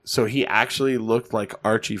cheek, so he actually looked like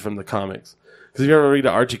Archie from the comics. Because if you ever read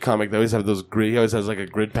an Archie comic, they always have those he always has like a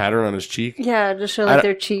grid pattern on his cheek. Yeah, just show like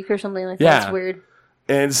their cheek or something like Yeah. that. It's weird.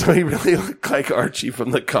 And so he really looked like Archie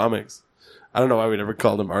from the comics. I don't know why we never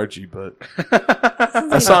called him Archie, but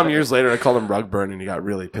I saw him years later. I called him Rugburn, and he got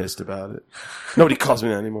really pissed about it. Nobody calls me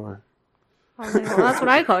that anymore. I was like, well, that's what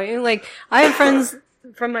I call you. Like, I have friends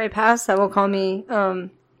from my past that will call me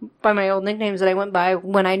by my old nicknames that I went by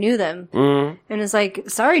when I knew them. Mm-hmm. And it's like,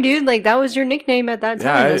 sorry, dude. Like, that was your nickname at that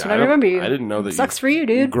time. That's what I remember you. I didn't know that. Sucks for you,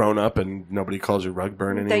 dude. You've grown up and nobody calls you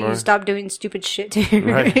Rugburn anymore. That you stopped doing stupid shit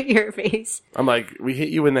to your face. I'm like, we hit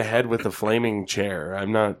you in the head with a flaming chair.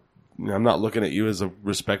 I'm not looking at you as a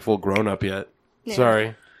respectful grown up yet. Yeah.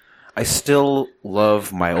 Sorry. I still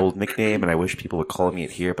love my old nickname, and I wish people would call me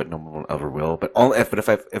it here, but no one ever will. But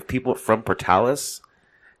if people from Portales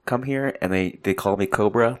come here and they call me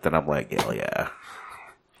Cobra, then I'm like, hell yeah.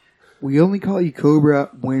 We only call you Cobra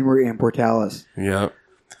when we're in Portales. Yeah.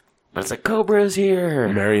 But it's like, Cobra's here.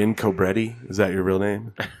 Marion Cobretti. Is that your real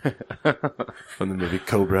name? From the movie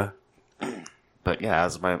Cobra. But yeah,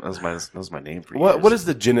 that was my name for What years. is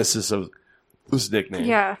the genesis of this nickname?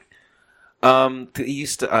 Yeah. It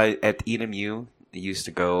used to at EMU. It used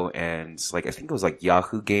to go and like I think it was like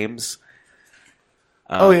Yahoo Games.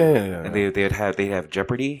 Yeah. And they'd have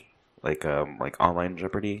Jeopardy, like online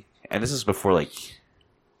Jeopardy, and this is before like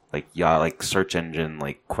search engine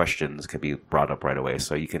like questions could be brought up right away.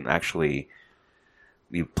 So you can actually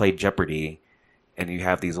you play Jeopardy, and you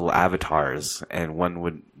have these little avatars, and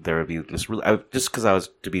there would be this really just because I was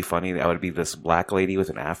to be funny, I would be this black lady with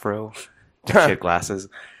an afro, she had glasses,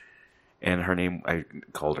 and her name I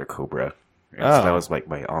called her Cobra, and so that was like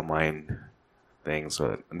my online thing.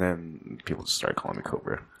 So and then people just started calling me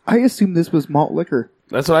Cobra. I assume this was malt liquor.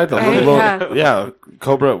 That's what I thought. Right, Yeah,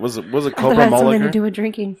 Cobra was it I thought it Cobra had malt something to liquor? do with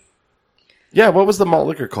drinking. Yeah, what was the malt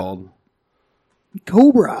liquor called?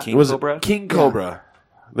 Cobra. King It was Cobra? King Cobra.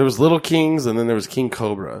 There was Little Kings, and then there was King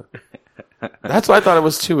Cobra. That's what I thought it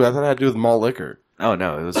was too. I thought it had to do with malt liquor. Oh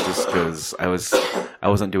no, it was just because I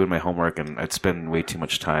wasn't doing my homework and I'd spend way too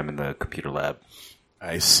much time in the computer lab.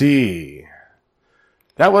 I see.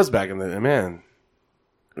 That was back in the man.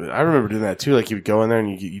 I remember doing that too. Like you'd go in there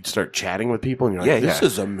and you'd start chatting with people, and you're like, "This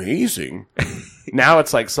is amazing." Now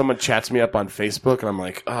it's like someone chats me up on Facebook, and I'm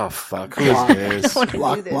like, "Oh fuck, who is this? Block,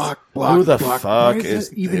 block, block. Who the block. fuck Why is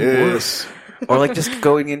that even this?" Or like just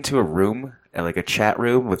going into a room and like a chat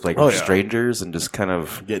room with like Oh, yeah. strangers and just kind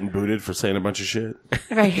of Getting booted for saying a bunch of shit.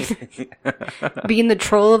 Right. Being the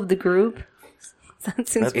troll of the group. That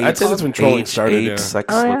seems I'd say that's when trolling age, started. Yeah. sex,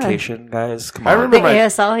 Oh, yeah. location, guys. Come I on. remember the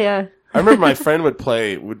ASL, yeah. I remember my friend would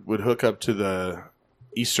hook up to the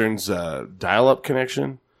Eastern's dial-up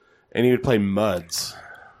connection, and he would play Muds.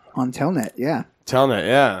 On Telnet, yeah. Telnet,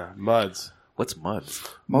 yeah, Muds. What's Muds?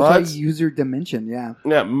 Multi-user dimension, yeah.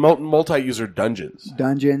 Yeah, multi-user dungeons.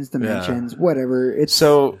 Dungeons, dimensions, whatever. It's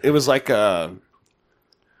So it was like You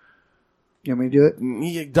want me to do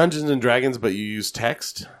it? Dungeons and Dragons, but you use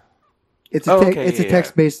text. It's a okay, it's a yeah.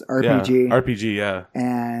 text-based RPG, Yeah, RPG, yeah.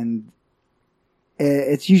 and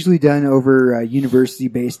It's usually done over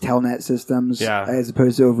university-based telnet systems, Yeah. as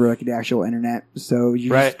opposed to over like the actual internet. So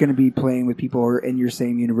you're Right. just going to be playing with people who are in your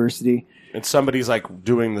same university. And somebody's like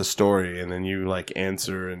doing the story, and then you like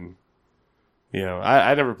answer, and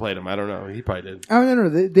I never played him. I don't know. He probably did. Oh no,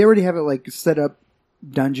 they already have it like set up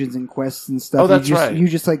dungeons and quests and stuff. Oh, that's right. You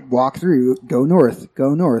just like walk through, go north,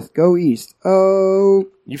 go east. Oh,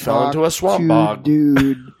 You fell talk into a swamp to bog.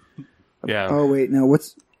 dude. Yeah. Oh wait, no.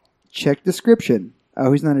 Check description?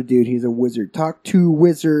 Oh, he's not a dude. He's a wizard. Talk to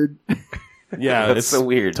wizard. Yeah, That's it's so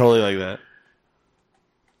weird. Totally like that.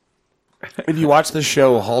 If you watch the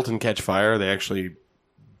show *Halt and Catch Fire*,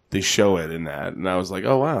 they show it in that, and I was like,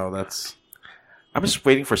 oh wow, that's. I'm just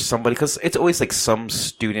waiting for somebody, because it's always like some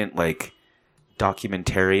student like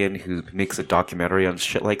documentarian who makes a documentary on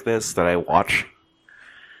shit like this that I watch.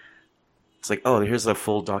 It's like, oh, here's a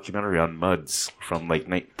full documentary on MUDs from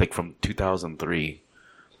from 2003.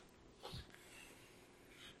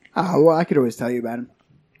 Oh, well, I could always tell you about him.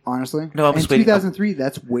 Honestly, No, I'm in just waiting. 2003,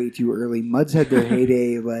 that's way too early. Muds had their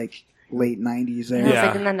heyday like late 90s. There. It was Yeah.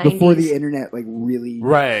 like in the 90s. Before the internet like really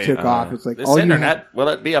Right. took off. It's like This all you internet, will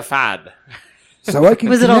it be a fad? had- so I can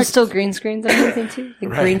Was it all connect- still green screens and everything too?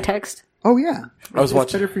 Like Right. green text? Oh yeah, I was it's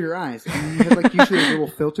watching- better for your eyes. And you had like usually a little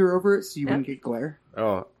filter over it so you wouldn't get glare.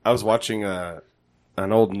 Oh, I was watching an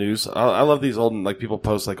old news. I love these old, like people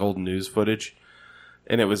post like old news footage,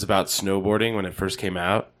 and it was about snowboarding when it first came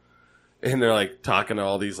out, and they're like talking to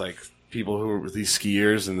all these like people who were these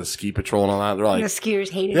skiers and the ski patrol and all that. They're And the like, skiers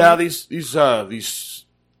hated yeah, it. these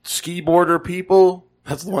ski boarder people.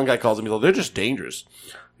 That's the one guy calls them. He's like, they're just dangerous.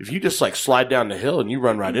 If you just like slide down the hill and you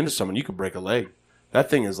run right into someone, you could break a leg. That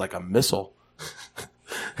thing is like a missile.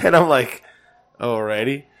 And I'm like,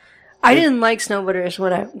 alrighty, I didn't like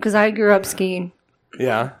snowboarders because I grew up skiing.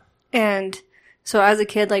 yeah, And so as a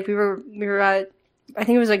kid, like we were at, I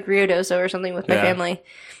think it was like Rio Doso or something with my Yeah. family.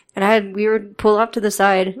 And we would pull off to the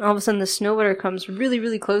side, and all of a sudden the snowboarder comes really,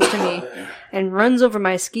 really close to me and runs over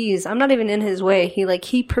my skis. I'm not even in his way.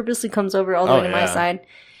 He purposely comes over all the Oh, way to my yeah. side,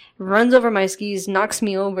 runs over my skis, knocks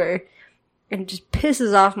me over, and just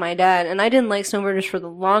pisses off my dad. And I didn't like snowboarders for the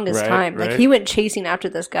longest Right, time. right. Like he went chasing after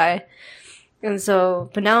this guy. And so,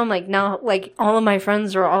 but now I'm like, all of my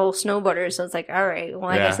friends are all snowboarders. So it's like, all right, well,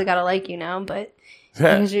 I Yeah. guess I gotta like you now. But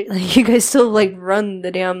you guys still like run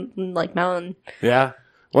the damn like mountain. Yeah.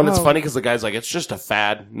 Well, it's Oh. funny because the guy's like, it's just a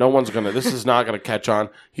fad. No one's this is not gonna catch on.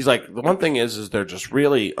 He's like, the one thing is they're just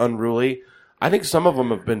really unruly. I think some of them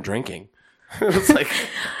have been drinking. It's like,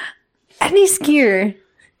 Any skier,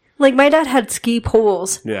 like my dad had ski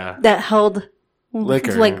poles yeah. that held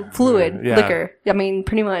Liquor. like fluid Yeah. liquor. I mean,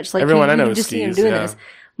 pretty much. Like Everyone you I know can just see him skis, doing yeah. this.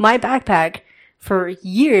 My backpack for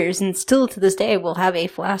years and still to this day will have a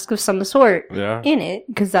flask of some sort Yeah. in it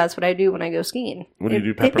because that's what I do when I go skiing. What do you do,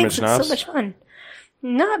 It peppermint makes schnapps? it so much fun.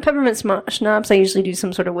 Not peppermint schnapps. I usually do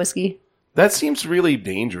some sort of whiskey. That seems really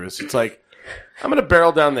dangerous. It's like, I'm gonna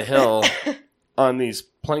barrel down the hill on these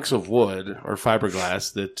planks of wood or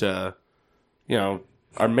fiberglass that,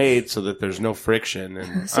 are made so that there's no friction,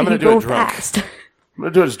 and So I'm gonna you do go it drunk. fast. I'm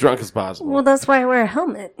gonna do it as drunk as possible. Well, that's why I wear a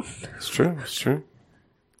helmet. It's true. It's true.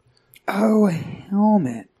 Oh,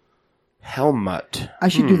 helmet. Helmet. I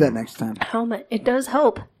should do that next time. Helmet. It does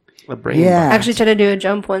help. The brain. Yeah. I actually tried to do a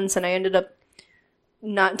jump once and I ended up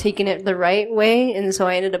not taking it the right way, and so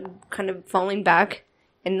I ended up kind of falling back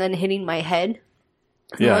and then hitting my head.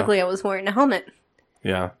 And Yeah. luckily I was wearing a helmet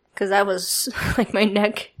Yeah. because I was like my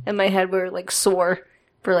neck and my head were like sore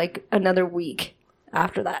for like another week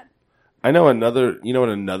after that. I know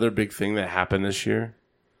another big thing that happened this year?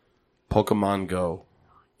 Pokemon Go.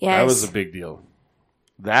 Yes. That was a big deal.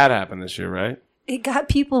 That happened this year, right? It got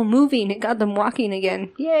people moving. It got them walking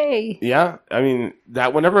again. Yay. Yeah. I mean,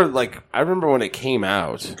 that whenever, like, I remember when it came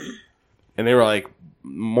out, and they were like,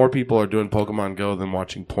 more people are doing Pokemon Go than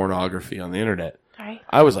watching pornography on the internet. Right.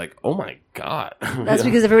 I was like, oh my God. That's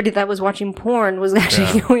because everybody that was watching porn was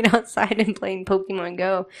actually going outside and playing Pokemon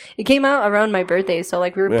Go. It came out around my birthday, so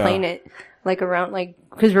like we were Yeah. playing it like around like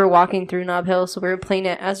because we were walking through Nob Hill, so we were playing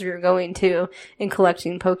it as we were going to and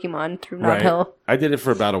collecting Pokemon through Nob Right. Hill. I did it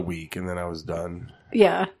for about a week, and then I was done.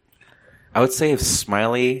 Yeah. I would say if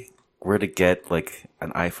Smiley were to get like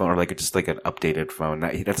an iPhone or like just like an updated phone,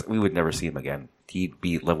 we would never see him again. He'd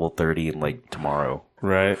be level 30 in like tomorrow.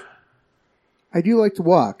 Right. I do like to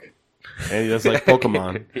walk. And he does like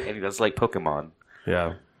Pokemon. And he does like Pokemon.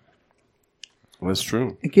 Yeah. That's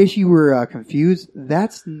true. In case you were confused,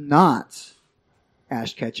 that's not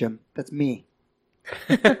Ash Ketchum. That's me.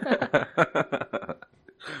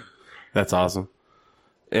 That's awesome.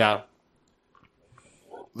 Yeah.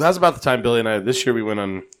 That's about the time Billy and I this year we went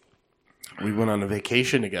on a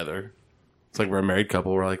vacation together. It's like we're a married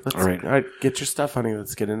couple. We're like, all right, get your stuff, honey.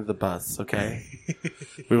 Let's get into the bus, okay?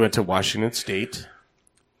 We went to Washington State.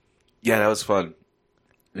 Yeah, that was fun.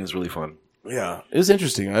 It was really fun. Yeah, it was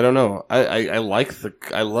interesting. I don't know. I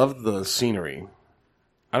love the scenery.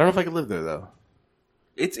 I don't know if I could live there though.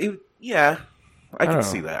 Yeah, I can know.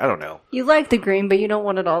 see that. I don't know. You like the green, but you don't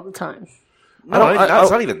want it all the time. No,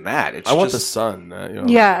 it's not even that. It's I want just, the sun.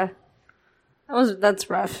 Yeah. That's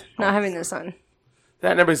rough, not having the sun.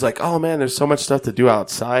 That and everybody's like, oh man, there's so much stuff to do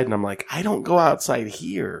outside. And I'm like, I don't go outside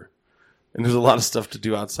here. And there's a lot of stuff to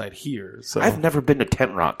do outside here. So I've never been to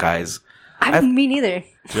Tent Rock, guys. Me neither.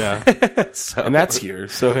 Yeah. So, And that's here.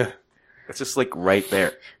 So it's just like right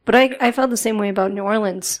there. But I felt the same way about New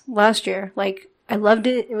Orleans last year. Like, I loved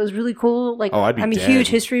it. It was really cool. Like, I'd be I'm a dead. huge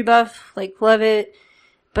history buff. Like, love it.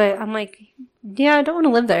 But I'm like, yeah, I don't want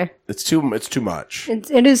to live there. it's too much.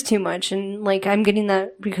 It is too much, and like I'm getting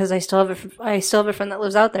that because I still have a friend that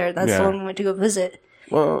lives out there. That's the one we went to go visit.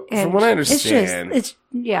 Well, And from what I understand, it's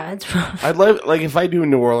rough. I'd like if I do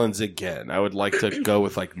New Orleans again, I would like to go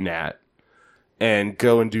with like Nat and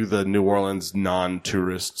go and do the New Orleans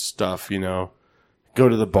non-tourist stuff. Go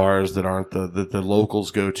to the bars that aren't the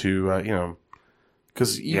locals go to.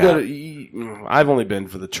 Because I've only been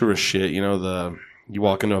for the tourist shit. You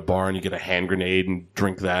walk into a bar and you get a hand grenade and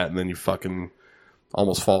drink that, and then you fucking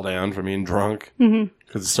almost fall down from being drunk because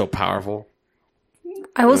it's so powerful.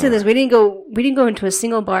 I will say this: we didn't go into a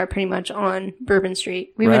single bar pretty much on Bourbon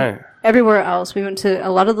Street. We went everywhere else. We went to a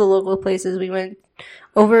lot of the local places. We went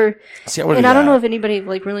over, and I don't know if anybody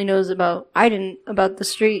like really knows about. I didn't about the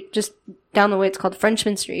street just down the way. It's called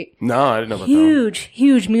Frenchman Street. No, I didn't know about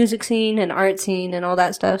Huge music scene and art scene and all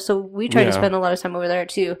that stuff. So we try to spend a lot of time over there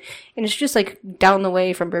too. And it's just like down the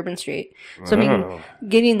way from Bourbon Street. So I mean,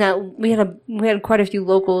 getting that, we had quite a few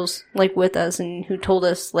locals like with us and who told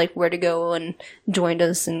us like where to go and joined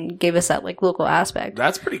us and gave us that like local aspect.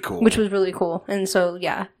 That's pretty cool. Which was really cool. And so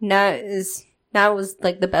yeah, Nat was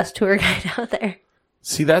like the best tour guide out there.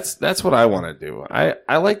 See, that's what I want to do.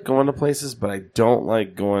 I like going to places, but I don't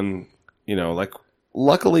like going, like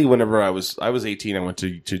luckily whenever I was 18, I went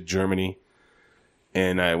to Germany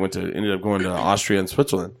and I ended up going to Austria and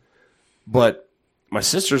Switzerland. But my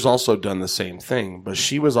sister's also done the same thing, but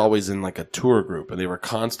she was always in like a tour group and they were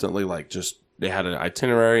constantly like they had an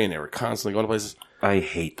itinerary and they were constantly going to places. I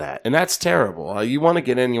hate that. And that's terrible. You want to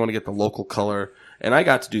get in, you want to get the local color. And I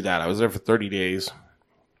got to do that. I was there for 30 days.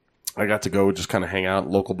 I got to go just kind of hang out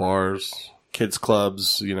in local bars, kids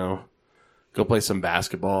clubs, go play some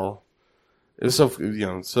basketball. It was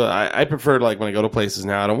so, so I prefer like when I go to places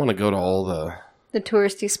now, I don't want to go to all the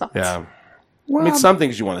touristy spots. Yeah. Well, I mean, some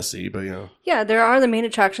things you want to see, but Yeah, there are the main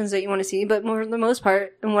attractions that you want to see, but for the most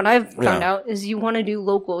part, and what I've found out is you want to do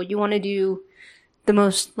local. You want to do the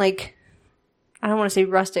most like, I don't want to say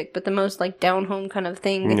rustic, but the most like down home kind of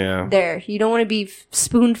thing there. You don't want to be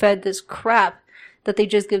spoon fed this crap that they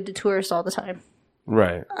just give to tourists all the time.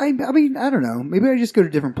 Right. I mean, I don't know. Maybe I just go to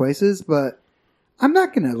different places, but I'm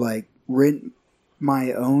not going to like rent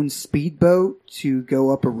my own speedboat to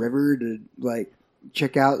go up a river to like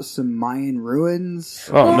check out some Mayan ruins.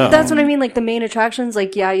 Oh, well, no. That's what I mean. Like the main attractions,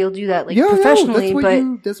 like you'll do that like Yeah, professionally,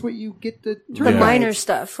 that's what you get the the minor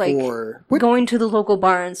stuff, like What? going to the local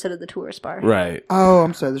bar instead of the tourist bar. Right. Oh,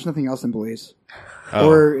 I'm sorry. There's nothing else in Belize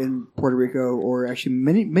or in Puerto Rico, or actually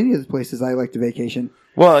many of the places I like to vacation.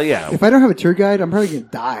 Well, yeah. If I don't have a tour guide, I'm probably going to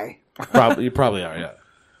die. You probably are,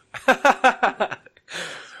 yeah.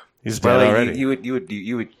 He's dead already. You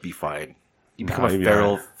would be fine. You become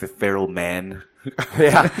a feral man.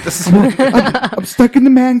 Yeah. I'm stuck in the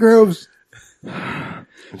mangroves.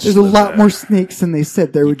 There's a lot more snakes than they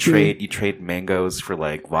said there would be. You trade mangoes for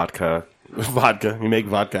like vodka. Vodka. You make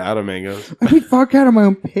vodka out of mangoes. I make vodka out of my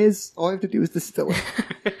own piss. All I have to do is distill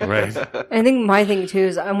it. Right. I think my thing too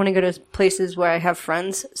is I want to go to places where I have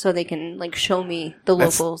friends so they can like show me the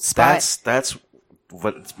local spot. That's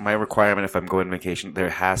what my requirement if I'm going on vacation. There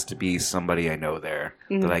has to be somebody I know there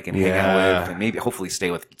that I can hang out with and maybe hopefully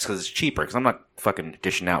stay with because it's cheaper. Because I'm not fucking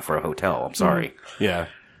dishing out for a hotel. I'm sorry. Yeah.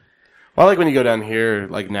 Well, like when you go down here,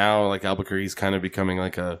 like now, like Albuquerque's kind of becoming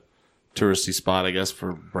like a touristy spot, I guess,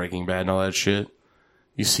 for Breaking Bad and all that shit.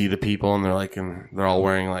 You see the people and they're all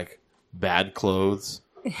wearing like bad clothes,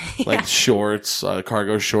 like shorts,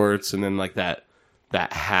 cargo shorts, and then like that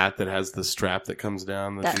hat that has the strap that comes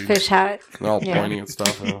down. That fish hat. They're all pointy and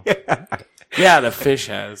stuff. Yeah, the fish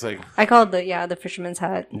hat. It's like I call it the fisherman's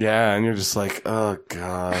hat. Yeah, and you're just like, oh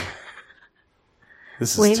god,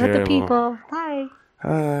 this is Wave terrible. at the people. Hi.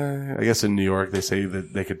 I guess in New York they say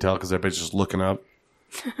that they could tell because everybody's just looking up,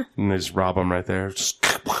 and they just rob them right there. Just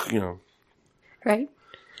Right.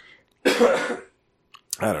 I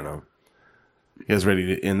don't know. You guys ready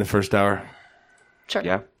to end the first hour? Sure.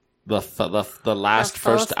 Yeah. The last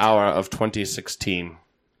first hour of 2016.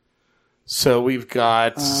 So we've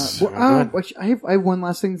got. I have one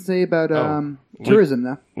last thing to say about tourism,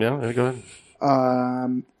 though. Yeah, go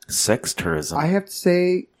ahead. Sex tourism. I have to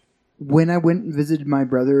say, when I went and visited my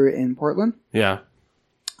brother in Portland, Yeah,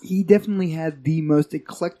 he definitely had the most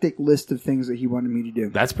eclectic list of things that he wanted me to do.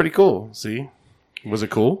 that's pretty cool. See, was it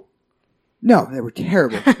cool? No, they were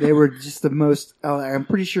terrible. They were just the most. I'm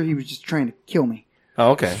pretty sure he was just trying to kill me.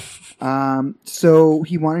 Oh, okay. So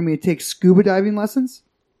he wanted me to take scuba diving lessons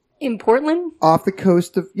In Portland? off the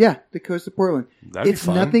coast of Portland. That'd be It's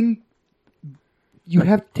fun. nothing. You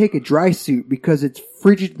have to take a dry suit because it's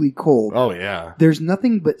frigidly cold. Oh yeah. There's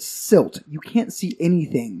nothing but silt. You can't see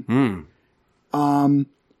anything.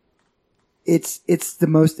 It's the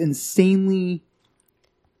most insanely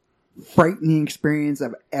frightening experience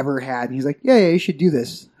I've ever had. And he's like, yeah, you should do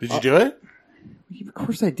this. Did you do it? Of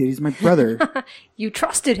course I did. He's my brother. You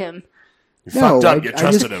trusted him. You fucked up. You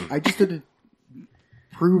trusted him. I just had to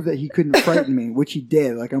prove that he couldn't frighten me, which he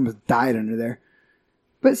did. Like, I almost died under there.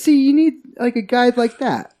 But see, you need like a guide like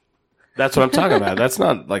that. That's what I'm talking about. That's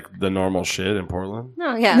not like the normal shit in Portland.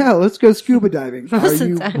 No, yeah. No, let's go scuba diving. Are Most of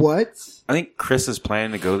you the time. what? I think Chris is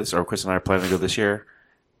planning to go this, or Chris and I are planning to go this year,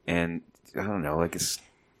 and I don't know, like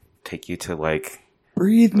take you to like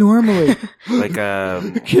Breathe normally.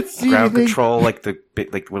 Can't see ground anything. control, like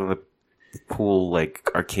one of the cool like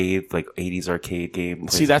 80s arcade game.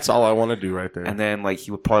 See, that's all I want to do right there. and then like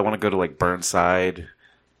he would probably want to go to like Burnside.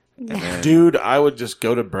 And then Dude, I would just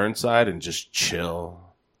go to Burnside and just chill.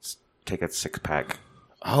 take a 6-pack.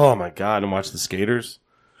 Oh my god, and watch the skaters.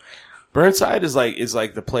 Burnside is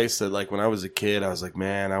like the place that like when I was a kid, I was like,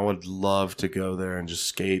 man, I would love to go there and just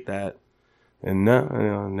skate that. And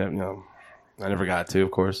no, I never got to.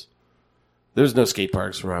 Of course, there's no skate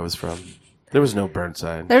parks where I was from. There was no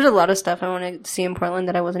Burnside. There's a lot of stuff I want to see in Portland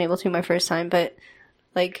that I wasn't able to my first time, but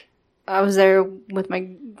like I was there with my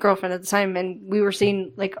girlfriend at the time, and we were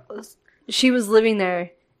seeing like she was living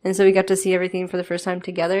there, and so we got to see everything for the first time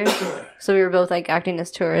together. So we were both like acting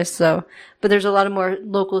as tourists. So, but there's a lot of more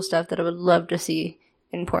local stuff that I would love to see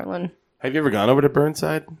in Portland. Have you ever gone over to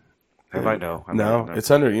Burnside? If I know, No,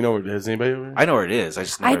 it's under. You know where? Has anybody over? I know where it is. I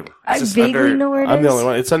just never. I it's just vaguely know where it is. I'm the only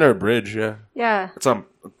one. It's under a bridge. Yeah. Yeah. It's on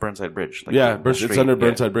Burnside Bridge. Like, Yeah, the it's street. under Yeah.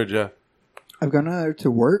 Burnside Bridge. Yeah. I've gone out there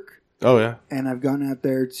to work, Oh yeah. and I've gone out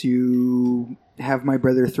there to have my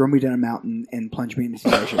brother throw me down a mountain and plunge me into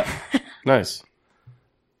the ocean. Nice.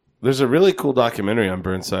 There's a really cool documentary on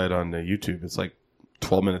Burnside on YouTube. It's like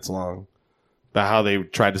 12 minutes long about how they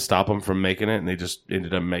tried to stop them from making it, and they just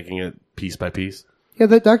ended up making it piece by piece. Yeah,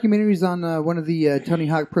 that documentary's on one of the Tony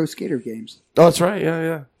Hawk Pro Skater games. Oh, that's right.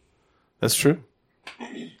 Yeah. That's true.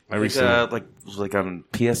 I recently, like on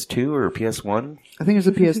PS2 or PS1. I think it's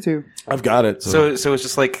a PS2. I've got it. So it's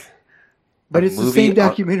just like, But a it's the movie same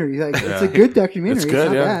documentary. Like, It's Yeah. a good documentary. It's good,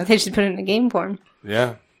 not yeah. bad. They should put it in a game form.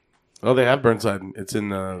 yeah. Oh, they have Burnside. It's in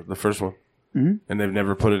the first one. Mhm. And they've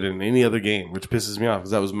never put it in any other game, which pisses me off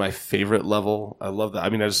because that was my favorite level. I love that. I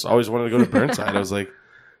mean, I just always wanted to go to Burnside. I was like,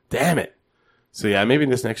 damn it. So yeah, maybe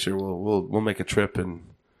this next year we'll make a trip and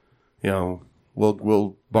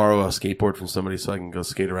we'll borrow a skateboard from somebody so I can go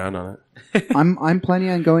skate around on it. I'm planning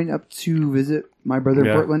on going up to visit my brother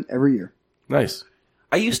Yeah. in Portland every year. Nice.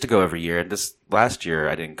 I used to go every year, and this last year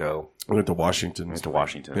I didn't go. We went to Washington. I went to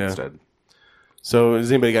Washington Yeah. instead. So has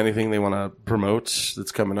anybody got anything they want to promote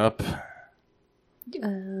that's coming up?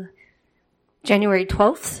 January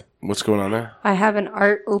 12th, What's going on there? I have an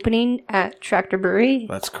art opening at Tractor Brewery.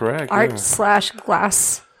 That's correct. Art yeah. /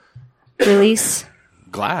 glass release.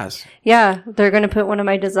 Glass. Yeah, they're going to put one of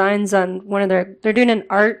my designs on one of they're doing an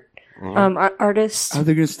artist. Oh,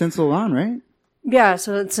 they're going to stencil on, right? Yeah,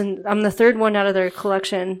 so I'm the third one out of their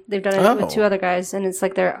collection. They've done it Oh. with two other guys, and it's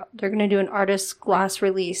like they're going to do an artist glass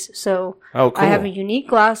release. So Oh, cool. I have a unique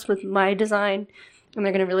glass with my design, and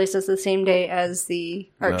they're going to release this the same day as the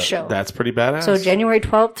art show. That's pretty badass. So January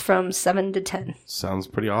 12th from 7 to 10. Sounds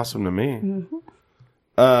pretty awesome to me. Mm-hmm.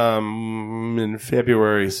 In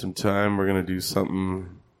February sometime, we're going to do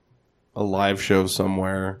a live show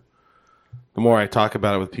somewhere. The more I talk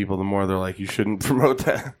about it with people, the more they're like, you shouldn't promote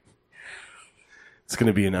that. It's going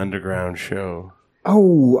to be an underground show.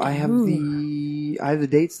 Oh, I have the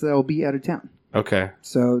dates that I'll be out of town. Okay.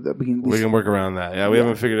 So that we can at We least... can work around that. Yeah, we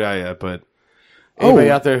haven't figured it out yet, but anybody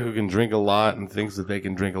out there who can drink a lot and thinks that they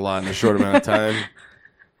can drink a lot in a short amount of time,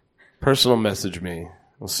 personal message me.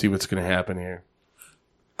 We'll see what's going to happen here.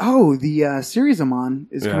 Oh, the series I'm on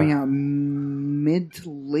is Yeah. coming out mid to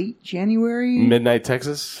late January. Midnight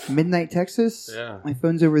Texas? Midnight Texas. Yeah. My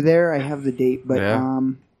phone's over there. I have the date, but Yeah.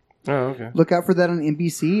 Oh, okay. Look out for that on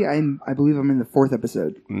NBC. I believe I'm in the 4th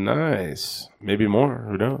episode. Nice. Maybe more.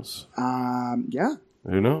 Who knows? Yeah.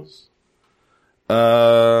 Who knows? You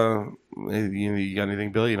got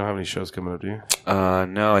anything, Billy? You don't have any shows coming up, do you?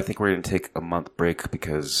 No, I think we're going to take a month break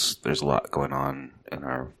because there's a lot going on in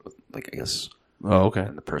our, I guess, Oh, okay.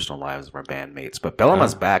 in the personal lives of our bandmates. But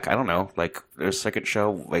Bellama's back. I don't know. Their second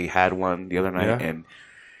show, they had one the other night, and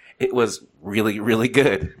it was really, really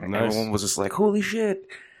good. And everyone was just like, holy shit.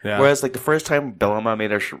 Yeah. Whereas, the first time Bellama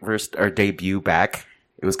made our debut back,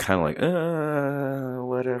 it was kind of like,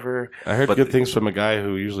 whatever. I heard good things from a guy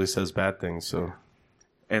who usually says bad things, so...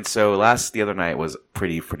 And so the other night was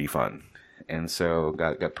pretty fun, and so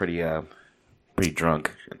got pretty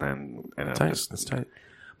drunk, and then That's tight.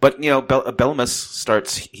 But Bellamus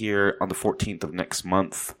starts here on the 14th of next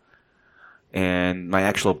month, and my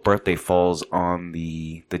actual birthday falls on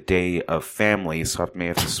the day of family, so I may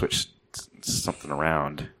have to switch something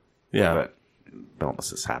around. Yeah, but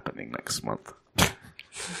Bellamus is happening next month.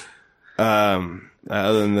 Other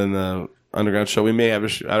than the underground show, we may have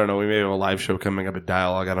I don't know, we may have a live show coming up at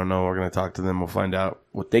Dialogue. I don't know. We're going to talk to them. We'll find out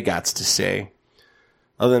what they got to say.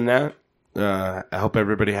 Other than that, I hope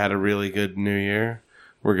everybody had a really good New Year.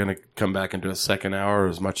 We're going to come back into a second hour,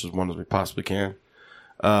 as much as one as we possibly can.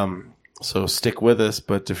 So stick with us.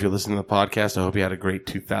 But if you're listening to the podcast, I hope you had a great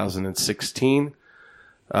 2016.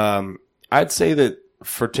 I'd say that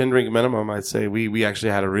for 10 Drink Minimum, I'd say we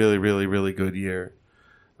actually had a really, really, really good year.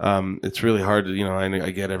 It's really hard to,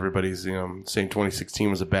 I get everybody's, saying 2016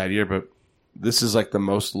 was a bad year, but this is the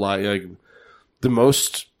most the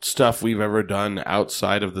most stuff we've ever done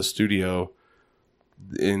outside of the studio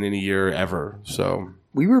in any year ever. So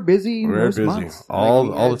we were busy most months.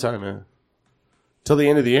 All the time, man. Till the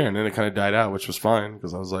end of the year, and then it kind of died out, which was fine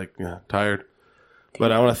because I was tired.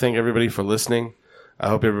 But I want to thank everybody for listening. I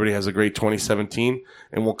hope everybody has a great 2017,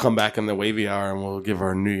 and we'll come back in the Wavy Hour and we'll give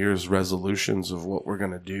our New Year's resolutions of what we're going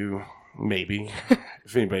to do, maybe,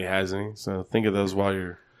 if anybody has any. So think of those while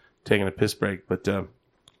you're taking a piss break. But go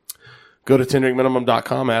to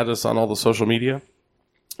 10drinkminimum.com, add us on all the social media,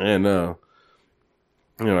 and as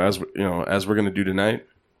we're going to do tonight,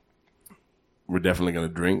 we're definitely going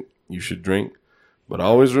to drink. You should drink, but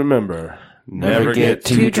always remember, never get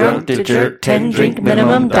too drunk to jerk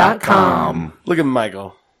 10drinkminimum.com. Look at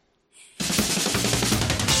Michael. I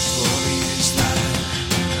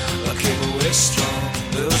came away strong.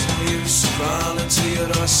 There was no use crawling to your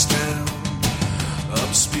doorstep.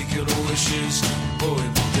 I'm speaking of wishes, boy,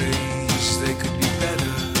 in the days they could be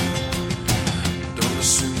better. Don't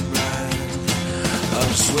assume right. I'm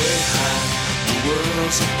just way high. The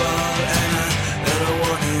world's above, and I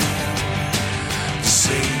want it.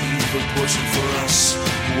 Save a portion for us.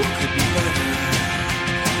 What could be better?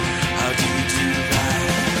 How do you do that?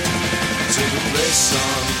 Take a place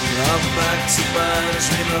on. I'm back to my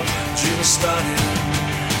dream of starting.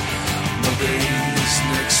 My days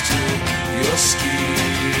next to your skin.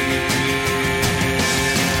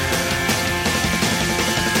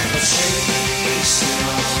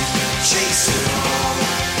 Chase it on.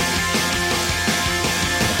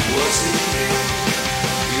 Was it you?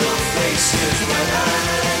 Your face is my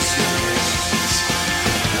eyes, yours.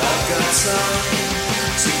 I've got time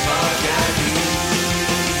to park at you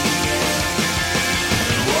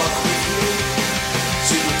and walk with you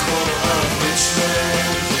to the corner of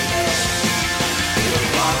Richmond. Your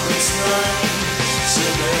apartment's nice, so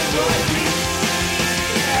there will be.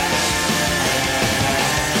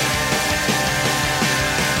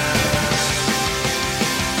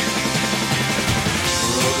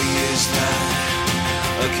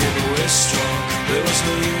 I came away strong. There was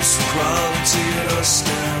no use crawling to your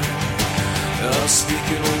doorstep. I'm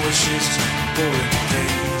speaking of wishes, boy,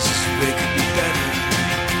 days they could be better.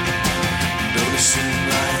 Don't assume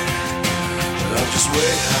right. I'm just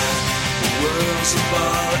way high. The world's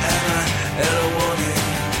above, and I want it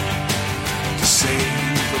to save a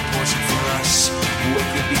portion for us. What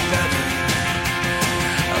could be better?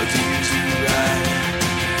 How do you do right?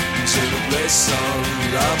 Take a place on.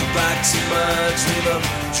 I'm back to my dream of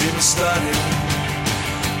starting.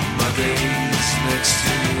 My days next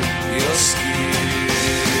to your skin.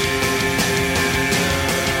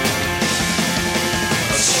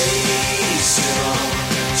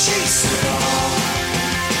 I'll chase it on.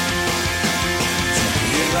 Do you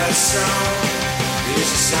hear that sound?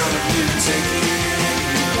 It's the sound of you taking me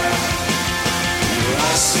back. Your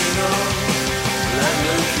eyes see on, that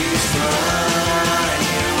look is fine.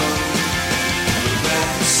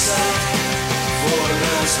 For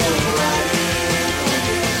that's the right.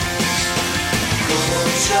 Come on,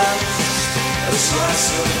 just a slice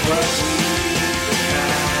of what we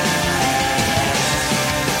have.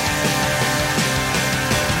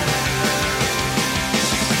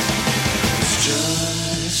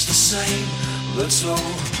 Let's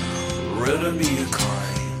render me a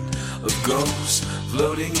kind of ghost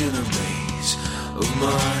floating in a maze of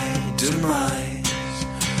my demise.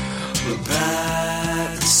 But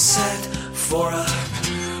back set for a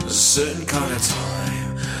certain kind of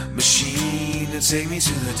time machine to take me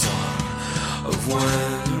to the dawn of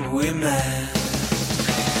when we met.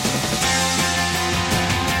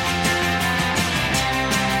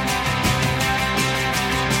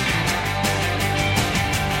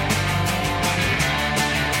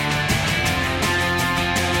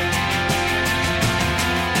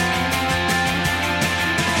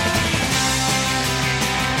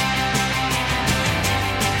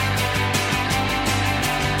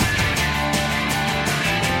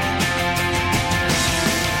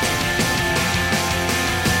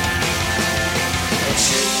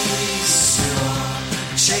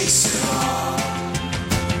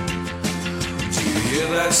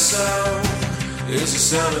 It's the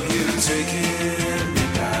sound of you taking me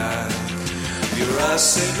back. Your eyes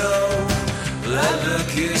say no, that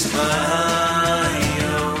look is my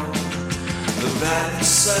own. The back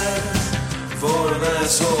set for an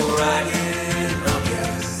asshole riding a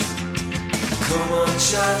guess. Come on,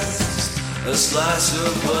 just a slice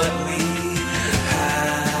of what we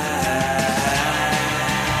have.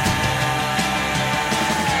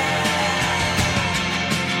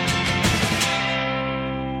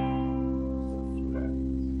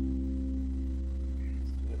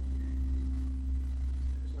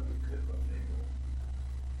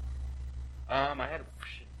 I had a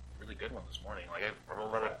really good one this morning. Like I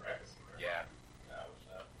rolled out of yeah.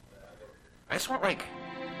 I just want like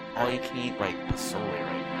all you can eat like pozole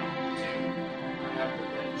right now.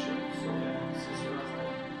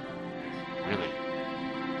 Really?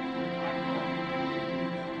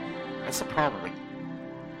 That's the problem. Like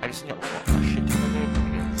I just need a shit ton of it.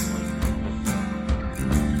 It's like.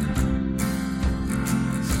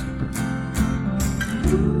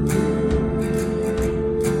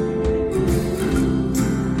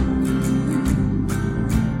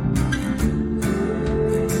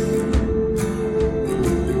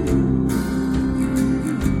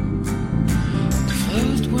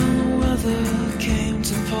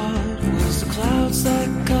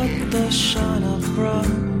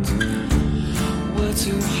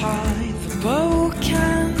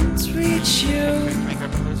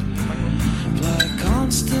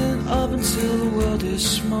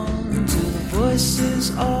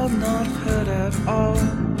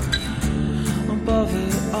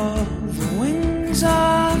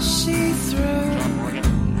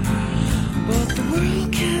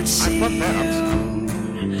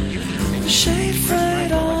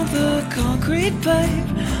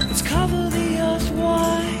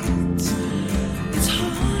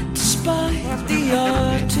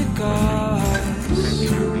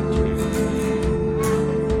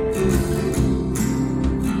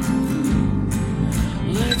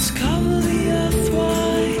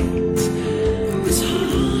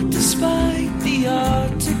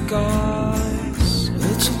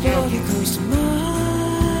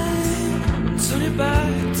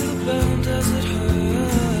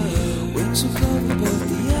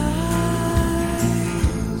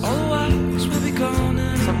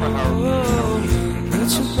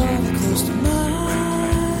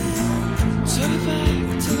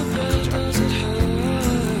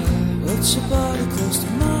 So